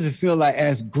does it feel like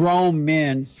as grown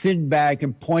men sitting back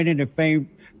and pointing the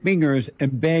fingers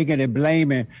and begging and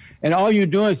blaming, and all you're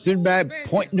doing is sitting back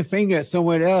pointing the finger at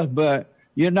someone else, but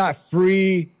you're not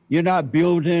free, you're not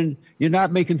building, you're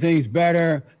not making things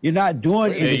better, you're not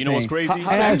doing anything. You know what's crazy?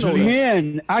 As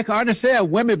men, I can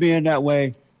understand women being that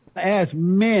way. as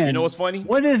men, You know what's funny?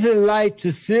 What is it like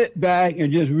to sit back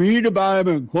and just read the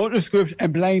Bible and quote the scripture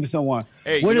and blame someone?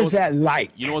 Hey, what you know is that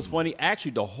like? You know what's funny?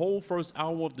 Actually, the whole first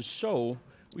hour of the show,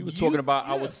 we were talking about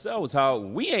ourselves, how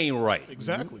we ain't right.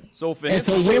 Exactly. So for And him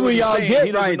so to say when what will he's y'all saying, he get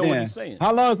doesn't right know what then? he's saying.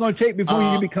 How long is it going to take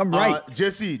before you become right?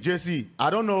 Jesse, I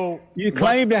don't know. You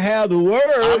claim to have the word.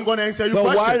 I'm going to answer your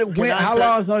question. How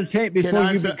long is it going to take before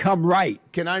you become right?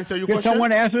 Can I answer your Can question?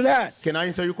 someone answer that? Can I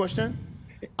answer your question?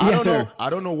 Yes, sir. I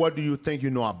don't know what do you think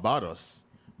you know about us,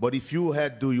 but if you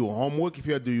had do your homework, if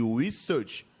you had do your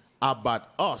research about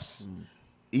us,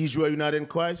 Israel United in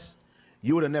Christ,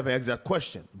 you would have never asked that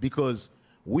question, because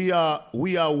we are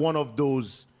one of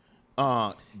those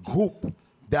group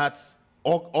that's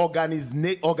organized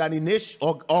nation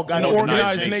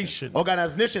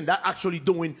that actually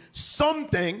doing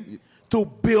something to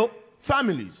build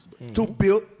families, to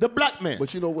build the black man.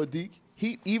 But you know what, Deke?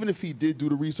 Even if he did do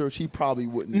the research, he probably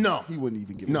wouldn't. No, he wouldn't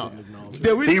even give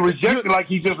it. He rejected like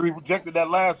he just rejected that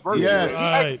last verse.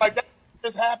 Yes, like that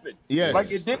just happened. Yes,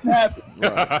 like it didn't happen.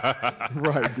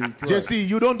 Right, Deke. Right. Jesse,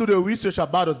 you don't do the research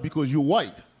about us because you're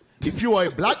white. If you are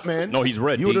a black man, no, he's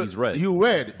red. He's red. You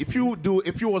red. If you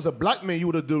was a black man, you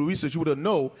would have do research. You would have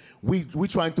know we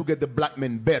trying to get the black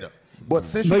man better. But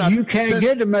since you can't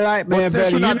get the black man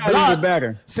better, you're not even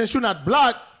better. Since you're not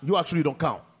black, you actually don't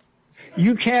count.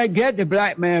 You can't get the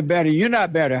black man better. You're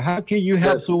not better. How can you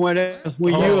help someone else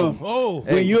when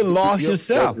you're lost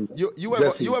yourself?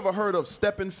 You ever heard of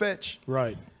step and fetch?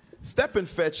 Right. Step and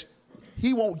fetch,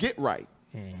 he won't get right.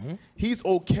 Mm-hmm. He's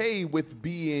okay with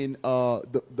being a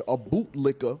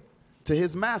bootlicker to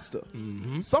his master.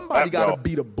 Mm-hmm. Somebody got to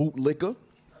be the bootlicker.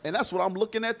 And that's what I'm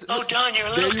looking at. Oh, Don, you're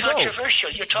a little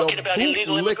controversial. You're talking about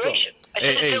illegal immigration. I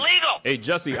said it's illegal. Hey,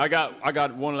 Jesse, I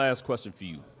got one last question for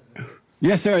you.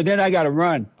 Yes, sir. Then I got to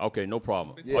run. Okay, no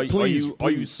problem. Yeah,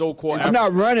 are you so-called? I'm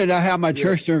not running. I have my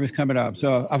church service coming up,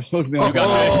 so I'm supposed to be on.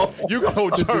 You go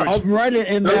to church. I'm running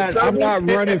in that. I'm not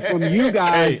running from you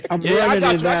guys. I'm running in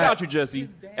that. I got you, Jesse.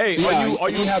 Hey, are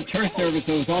you have church service?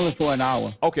 So it's only for an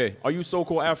hour. Okay. Are you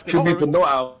so-called African American?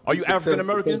 Are you African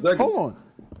American? Hold on.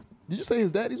 Did you say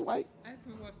his daddy's white?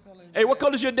 Hey, what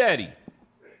color is your daddy?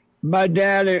 My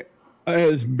daddy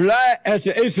is black as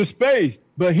the ace of spades,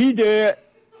 but he dead.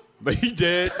 But he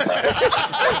dead.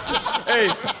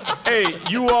 hey,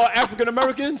 you are African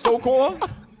American, so-called?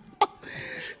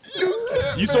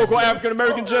 You so-called African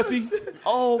American, Jesse?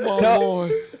 Oh my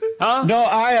Lord. Huh? No,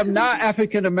 I am not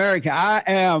African American. I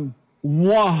am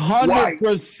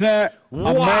 100%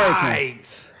 American.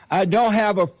 I don't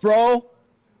have a fro.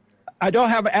 I don't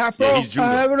have an afro. I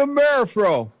have an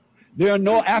Amerifro. There are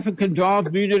no African drums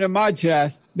beating in my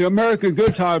chest. The American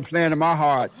guitar is playing in my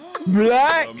heart.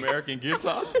 Black. American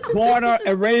guitar. Born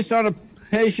and raised on a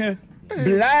plantation.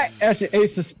 Black as the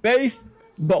ace of space,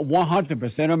 but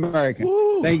 100% American.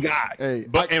 Woo. Thank God. Hey,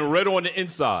 and red on the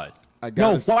inside.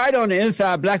 White on the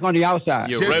inside, black on the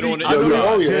outside. Yeah, red on the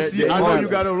inside. Jesse, I know you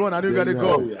got to run. I know you got to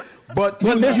go. But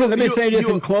listen, let me say this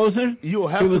in closing. You'll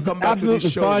have to come back to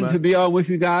this show, fun man. to be on with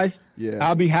you guys. Yeah.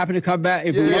 I'll be happy to come back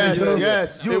if you want to.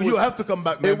 Yes, you have to come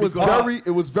back, man. It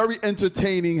was very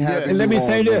entertaining having and let me you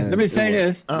say on, this. man. Let me say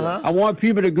this. I want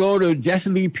people to go to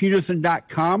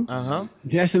JesseLeePeterson.com.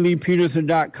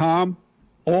 JesseLeePeterson.com,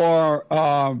 or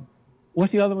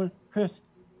what's the other one, Chris?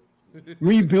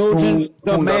 Rebuilding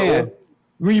the Man.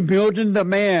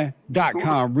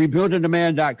 RebuildingTheMan.com.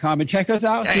 RebuildingTheMan.com. And check us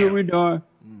out. See what we're doing.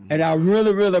 And I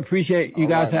really, really appreciate you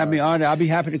guys having me on. I'll be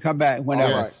happy to come back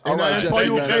whenever. All right,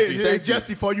 Jesse,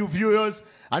 Jesse, for you viewers,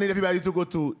 I need everybody to go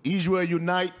to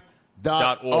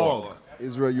IsraelUnite.org.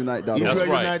 IsraelUnite.org.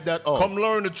 IsraelUnite.org. Come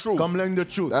learn the truth. Come learn the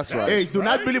truth. That's right. Hey, do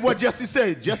not believe what Jesse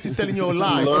said. Jesse's telling you a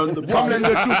lie. Come learn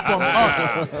the truth from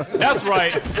us. That's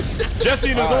right.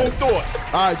 Jesse and his own thoughts.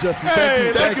 All right, Jesse.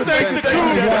 Hey, thank you. Thank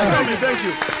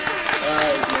you.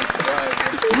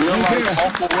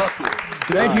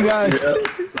 Thank you, guys.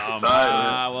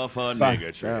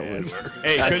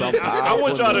 Hey, I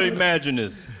want y'all to imagine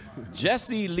this.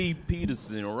 Jesse Lee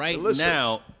Peterson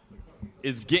now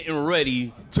is getting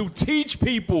ready to teach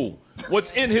people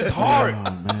what's in his heart.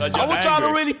 I want y'all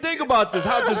to really think about this,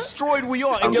 how destroyed we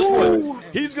are. And guess what?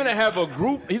 He's going to have a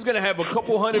group, he's going to have a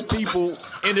couple hundred people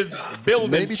in his building,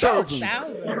 maybe church,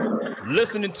 thousands,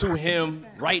 listening to him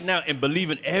right now and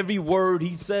believing every word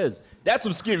he says. That's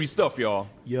some scary stuff, y'all.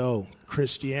 Yo,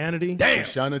 Christianity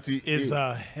is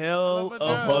a hell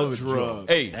of a drug.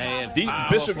 Hey,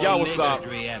 Bishop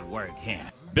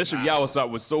Yawasop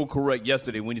was so correct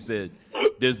yesterday when he said,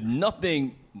 there's no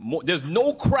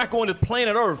crack on the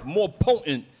planet Earth more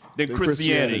potent than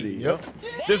Christianity. Yep.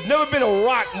 There's never been a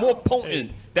rock more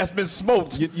potent that's been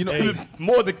smoked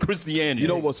more than Christianity. You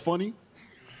know what's funny?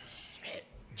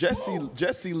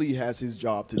 Jesse Lee has his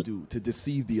job to do, to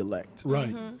deceive the elect.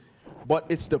 Right. But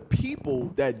it's the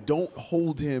people that don't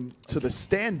hold him to the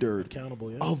standard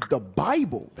of the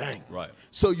Bible. Bang. Right.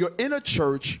 So you're in a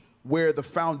church where the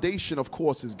foundation, of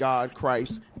course, is God,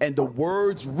 Christ, and the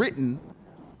words written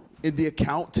in the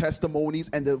account,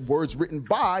 testimonies, and the words written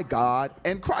by God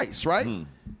and Christ, right?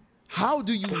 How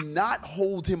do you not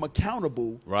hold him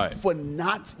accountable for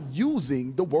not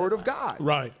using the word of God?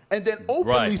 Right. And then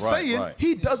openly saying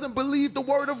he doesn't believe the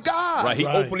word of God. Right. He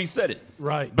openly said it.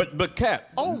 Right. But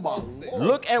Cap. Oh my Lord.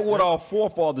 Look at what our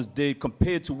forefathers did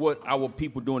compared to what our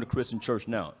people do in the Christian church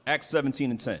now. Acts 17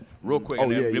 and 10. Real quick. Oh,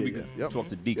 and yeah, then yeah, we talk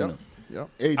to Deacon. Yep.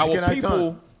 Hey,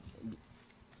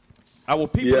 Our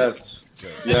people. Yes.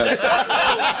 Yes.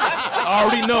 I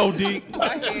already know, Deke. D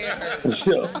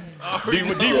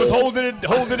was holding it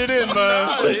in,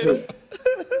 man. Listen,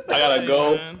 I gotta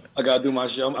go. I gotta do my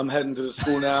show. I'm heading to the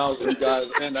school now. So you guys,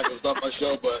 and I can start my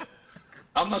show, but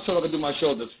I'm not sure I can do my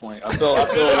show at this point. I feel like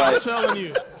I'm telling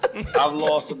you, I've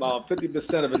lost about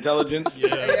 50% of intelligence.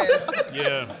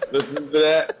 Yeah. Listening to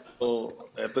that. So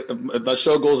if the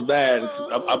show goes bad,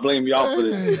 I blame y'all for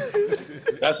this.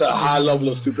 That's a high level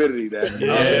of stupidity.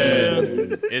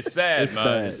 It's sad,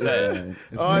 man. It's sad.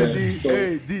 All right, D.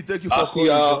 Hey, D, thank you for calling.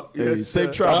 Y'all. Yes,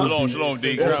 safe travels. Shalom,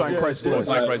 D. Christ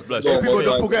bless. Christ bless. Hey, people,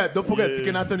 don't forget.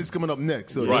 Deacon Anthony's coming up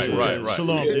next. So Right.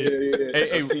 Shalom, Deke.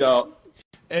 Hey, y'all.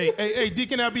 Hey,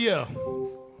 Deacon Abbayael.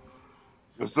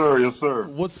 Yes, sir. Yes, sir.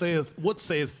 What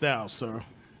sayest thou, sir?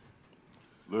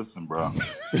 Listen, bro.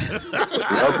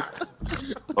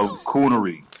 Of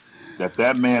coonery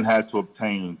that man had to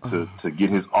obtain to get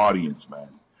his audience, man.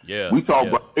 Yeah. We talk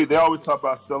about, they always talk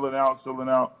about selling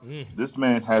out. This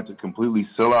man had to completely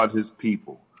sell out his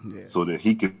people so that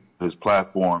he could, his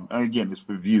platform, and again, it's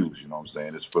for views, you know what I'm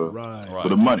saying? It's for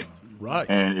the money. Right.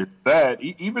 And it's bad,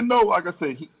 even though, like I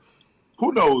said,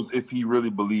 who knows if he really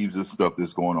believes this stuff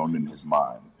that's going on in his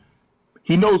mind.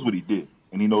 He knows what he did,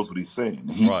 and he knows what he's saying.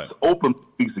 He openly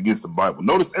speaks against the Bible.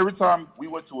 Notice every time we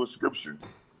went to a scripture,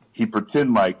 he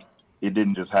pretend like it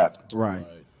didn't just happen. Right.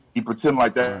 He pretend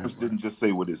like that verse didn't just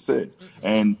say what it said.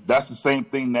 And that's the same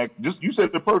thing that, just you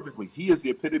said it perfectly. He is the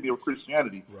epitome of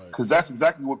Christianity, because that's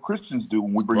exactly what Christians do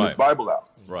when we bring this Bible out.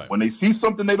 Right. When they see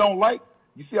something they don't like,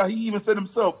 you see how he even said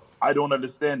himself, I don't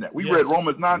understand that. We read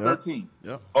Romans 9:13.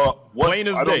 Plain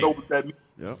as I day. don't know what that means.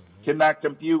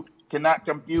 Cannot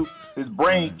compute. His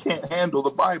brain can't handle the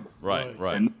Bible. Right.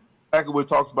 And exactly what it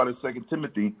talks about in 2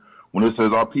 Timothy when it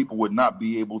says our people would not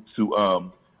be able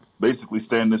to basically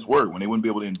stand this word, when they wouldn't be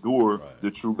able to endure the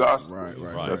true gospel.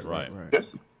 Right.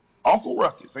 Yes. Uncle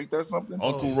Ruckus, ain't that something?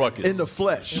 Uncle Ruckus. In the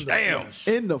flesh. Damn.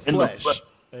 In the flesh.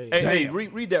 Hey,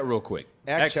 read that real quick.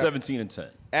 Acts 17 and 10.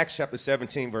 Acts chapter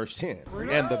 17, verse 10.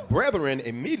 And the brethren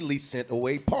immediately sent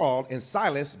away Paul and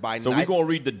Silas by night. So we're going to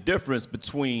read the difference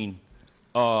between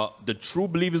the true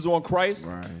believers on Christ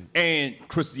and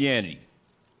Christianity.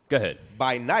 Go ahead.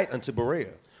 By night unto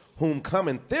Berea, whom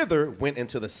coming thither went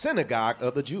into the synagogue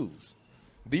of the Jews.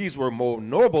 These were more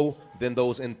noble than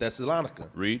those in Thessalonica.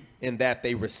 Read. In that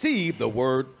they received the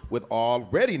word with all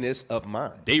readiness of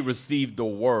mind. They received the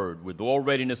word with all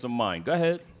readiness of mind. Go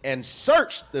ahead. And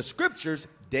searched the scriptures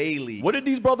daily. What did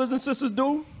these brothers and sisters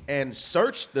do? And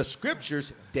searched the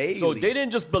scriptures daily. So they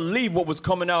didn't just believe what was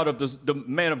coming out of the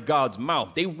man of God's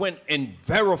mouth. They went and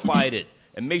verified it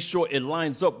and made sure it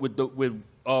lines up with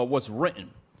what's written.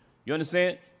 You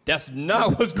understand? That's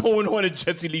not what's going on in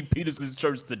Jesse Lee Peterson's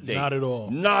church today. Not at all.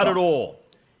 Not at all.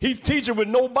 He's teaching with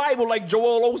no Bible like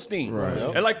Joel Osteen.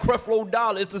 Right. And like Creflo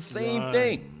Dollar. It's the same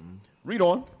thing. Read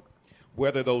on.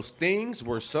 Whether those things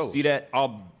were so. See that?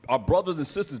 Our brothers and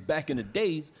sisters back in the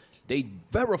days, they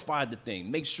verified the thing.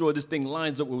 Make sure this thing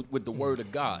lines up with the word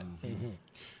of God.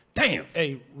 Damn.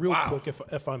 Hey, real quick,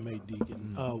 if I may,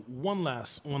 Deacon. One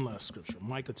last scripture.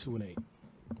 Micah 2 and 8.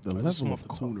 The level of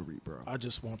coonery, bro. I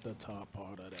just want the top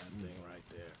part of that thing right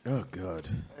there. Oh, God.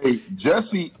 Hey,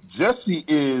 Jesse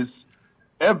is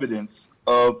evidence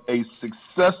of a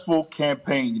successful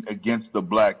campaign against the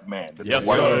black man. Yes,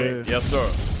 sir. Yes, sir.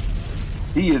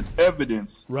 He is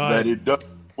evidence that it does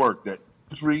work, that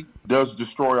history does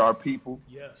destroy our people,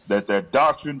 that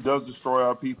doctrine does destroy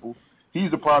our people.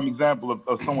 He's a prime example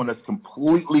of someone that's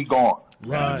completely gone.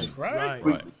 Right.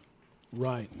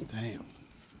 Damn.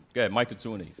 Go ahead, Micah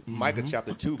 2 and 8. Micah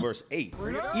chapter 2, verse 8.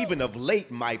 Even of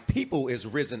late, my people is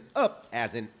risen up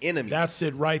as an enemy. That's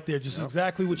it right there. Just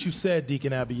exactly what you said,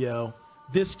 Deacon Abbayael.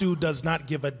 This dude does not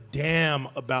give a damn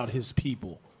about his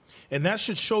people. And that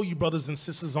should show you, brothers and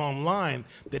sisters online,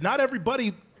 that not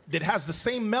everybody that has the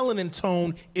same melanin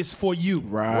tone is for you.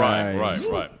 Right.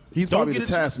 He's probably the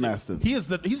taskmaster. He's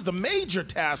the major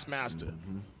taskmaster.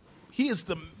 He is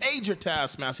the major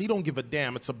taskmaster. He don't give a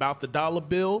damn. It's about the dollar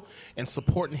bill and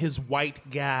supporting his white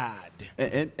God.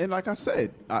 And like I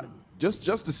said, just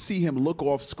to see him look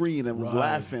off screen and was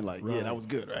laughing like, yeah, that was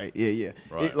good, right? Yeah.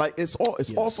 Right. It's all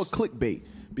for clickbait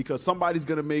because somebody's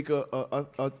gonna make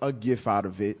a GIF out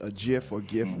of it, a GIF or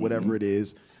GIF, whatever it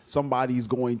is. Somebody's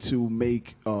going to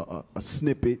make a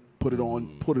snippet, put it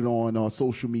on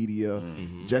social media,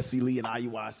 Jesse Lee and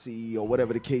IUIC or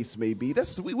whatever the case may be.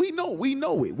 We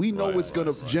know it. We know it's going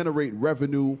to generate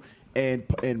revenue and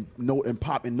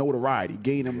pop in notoriety,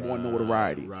 gain them more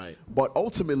notoriety. Right. But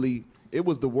ultimately, it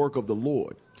was the work of the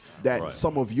Lord that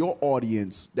some of your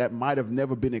audience that might have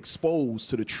never been exposed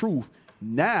to the truth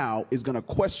now is going to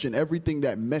question everything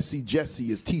that Messy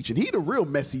Jesse is teaching. He the real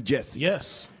Messy Jesse.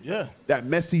 Yes. Yeah. That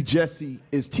Messy Jesse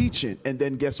is teaching. And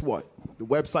then guess what? The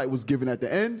website was given at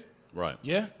the end. Right.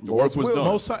 Yeah. The work was done.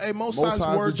 Most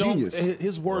word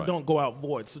his word Right. don't go out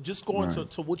void. So just going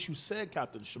to what you said,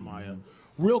 Captain Shemaiah,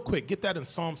 real quick, get that in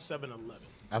Psalm 7:11.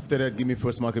 After that, give me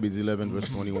 1 Maccabees 11, verse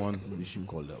 21. You should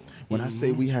call that one. When I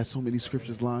say we had so many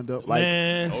scriptures lined up,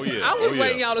 man, Oh yeah. I was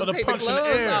waiting y'all to Put a take the punch in the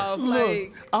gloves air. off. look,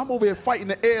 Like, I'm over here fighting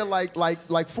the air like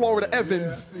Florida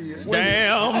Evans.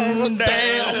 Damn.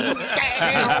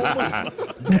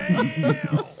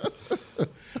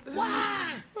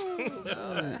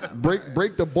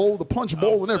 Break the bowl, the punch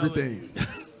bowl, and everything.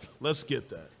 Let's get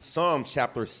that. Psalm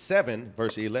chapter 7,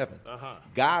 verse 11.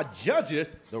 God judgeth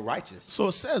the righteous. So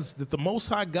it says that the Most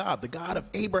High God, the God of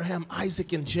Abraham,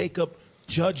 Isaac, and Jacob,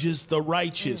 judges the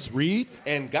righteous. Read.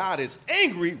 And God is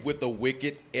angry with the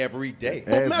wicked every day.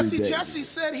 But Every Messy day. Jesse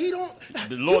said he don't.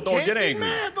 The Lord you don't can't get be angry.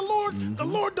 Mad. The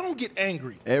Lord don't get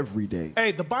angry. Every day.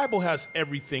 Hey, the Bible has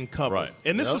everything covered. Right.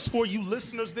 And this is for you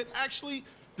listeners that actually,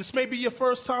 this may be your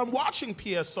first time watching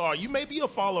PSR. You may be a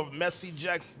follower of Messy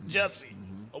Jesse.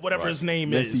 Or whatever his name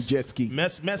Messy is. Jet Ski.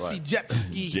 Messy Jet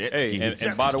Ski. Hey,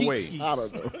 and by the way, I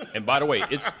don't know. and by the way,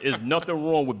 it's nothing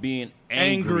wrong with being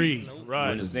angry. Right.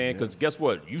 You understand? Because guess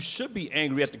what? You should be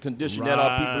angry at the condition that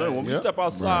our people are in. When we step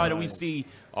outside and we see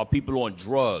our people on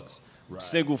drugs,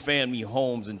 single family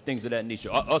homes and things of that nature,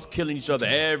 us killing each other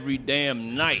every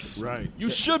damn night. Right. You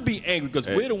should be angry because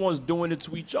we're the ones doing it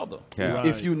to each other. Right.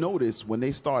 If you notice, when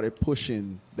they started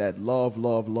pushing that love,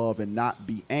 and not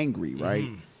be angry, right?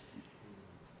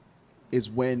 Is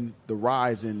when the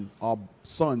rise in our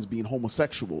sons being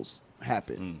homosexuals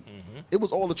happened. It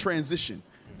was all a transition.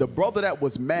 The brother that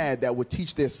was mad that would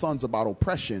teach their sons about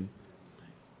oppression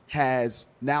has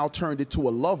now turned it to a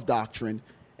love doctrine.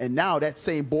 And now that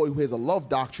same boy who has a love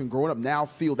doctrine growing up now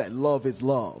feel that love is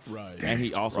love. Right. And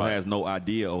he also has no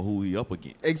idea of who he up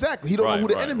against. Exactly. He don't know who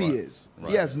the Right, enemy right. is.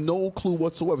 He has no clue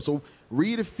whatsoever. So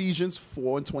read Ephesians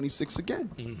 4:26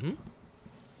 again.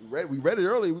 We read it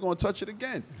earlier. We're going to touch it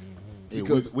again.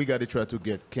 Because we got to try to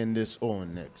get Candace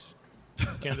Owen next.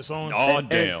 Candace Owen. Oh, And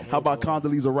damn. how about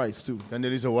Condoleezza Rice too?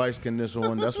 Candace Rice, Candace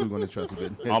Owen, that's what we're going to try to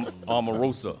get. I'm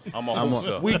Omarosa. I'm a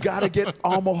Hosa. We gotta get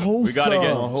Omarosa. We gotta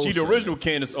get. She the original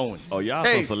Candace Owens. Oh, y'all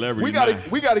Hey, some celebrity.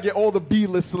 we gotta get all the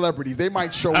B-list celebrities. They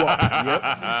might show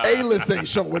up. A-list ain't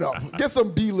showing up. Get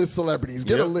some B-list celebrities.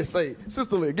 Get a list. Hey,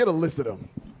 Sister Lee, get a list of them.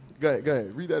 Go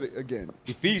ahead. Read that again.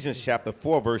 Ephesians chapter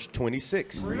 4, verse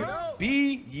 26.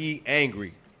 Be ye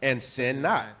angry and sin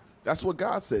not. That's what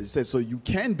God says. He says, so you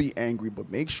can be angry, but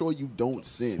make sure you don't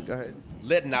sin. Go ahead.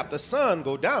 Let not the sun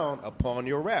go down upon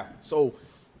your wrath. So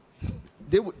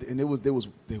there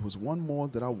was one more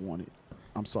that I wanted.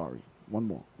 I'm sorry. One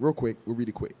more. Real quick. We'll read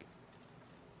it quick.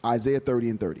 Isaiah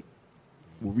 30 and 30.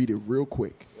 We'll read it real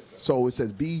quick. So it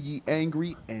says, be ye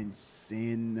angry and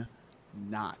sin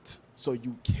not. So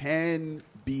you can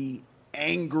be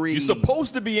angry. You're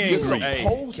supposed to be angry. You're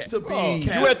supposed to be.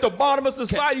 You at the bottom of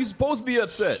society. You're supposed to be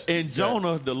upset. And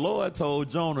Jonah, the Lord told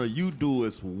Jonah, you do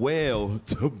as well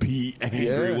to be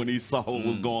angry when he saw what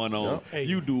was going on. Hey,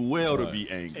 you do well to be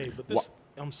angry. Hey, but this,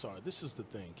 I'm sorry, this is the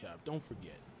thing, Cap. Don't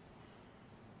forget.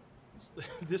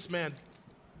 This man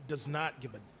does not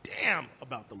give a damn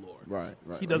about the Lord. Right.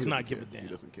 He does not give a damn. He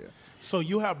doesn't care. So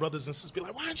you have brothers and sisters be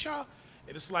like, why aren't y'all?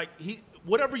 And it's like,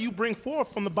 whatever you bring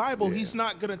forth from the Bible, he's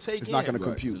not going to take It's in. not going to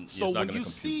compute. So when you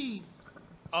see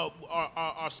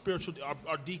our spiritual,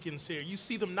 our deacons here, you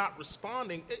see them not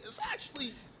responding, it's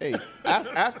actually... Hey,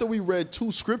 after we read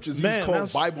 2 scriptures, he was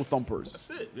called Bible thumpers. That's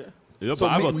it. Yeah. You're So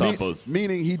Bible thumpers.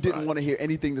 meaning he didn't want to hear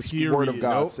anything the word of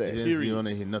God said. He didn't want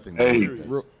to hear nothing. Hey,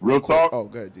 real talk. Oh,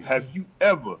 go ahead, D. Have you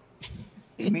ever,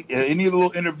 any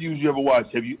little interviews you ever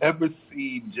watched, have you ever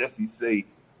seen Jesse say,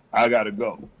 I gotta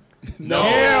go? No,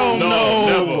 Hell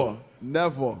no.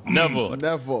 Never.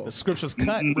 The scripture's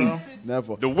cut, bro.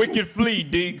 Never. The wicked flee,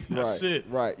 dig. That's it.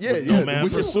 Right. Yeah. No man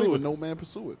pursue it. No man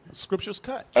pursue it. Scripture's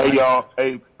cut. Hey y'all.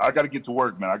 Hey, I got to get to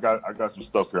work, man. I got some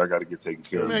stuff here. I got to get taken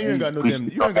care of. Man, you ain't got no Appreciate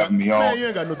damn. y'all having me on. You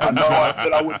ain't got no I damn know. I job.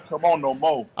 said I wouldn't come on no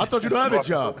more. I thought you don't have a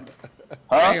job.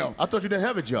 Huh? I thought you didn't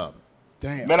have a job.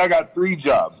 Damn. Man, I got 3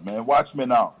 jobs, man. Watch me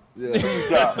now. Yeah. 3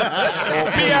 jobs.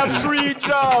 We have 3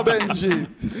 jobs. Benji.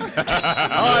 All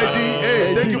right, D.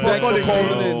 Hey, thank you for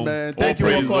calling in, man. Thank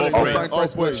you for calling. Most High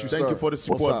Christ bless you, Thank sir. you for the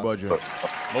support, Most Budget.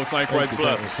 Most High Christ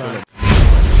bless.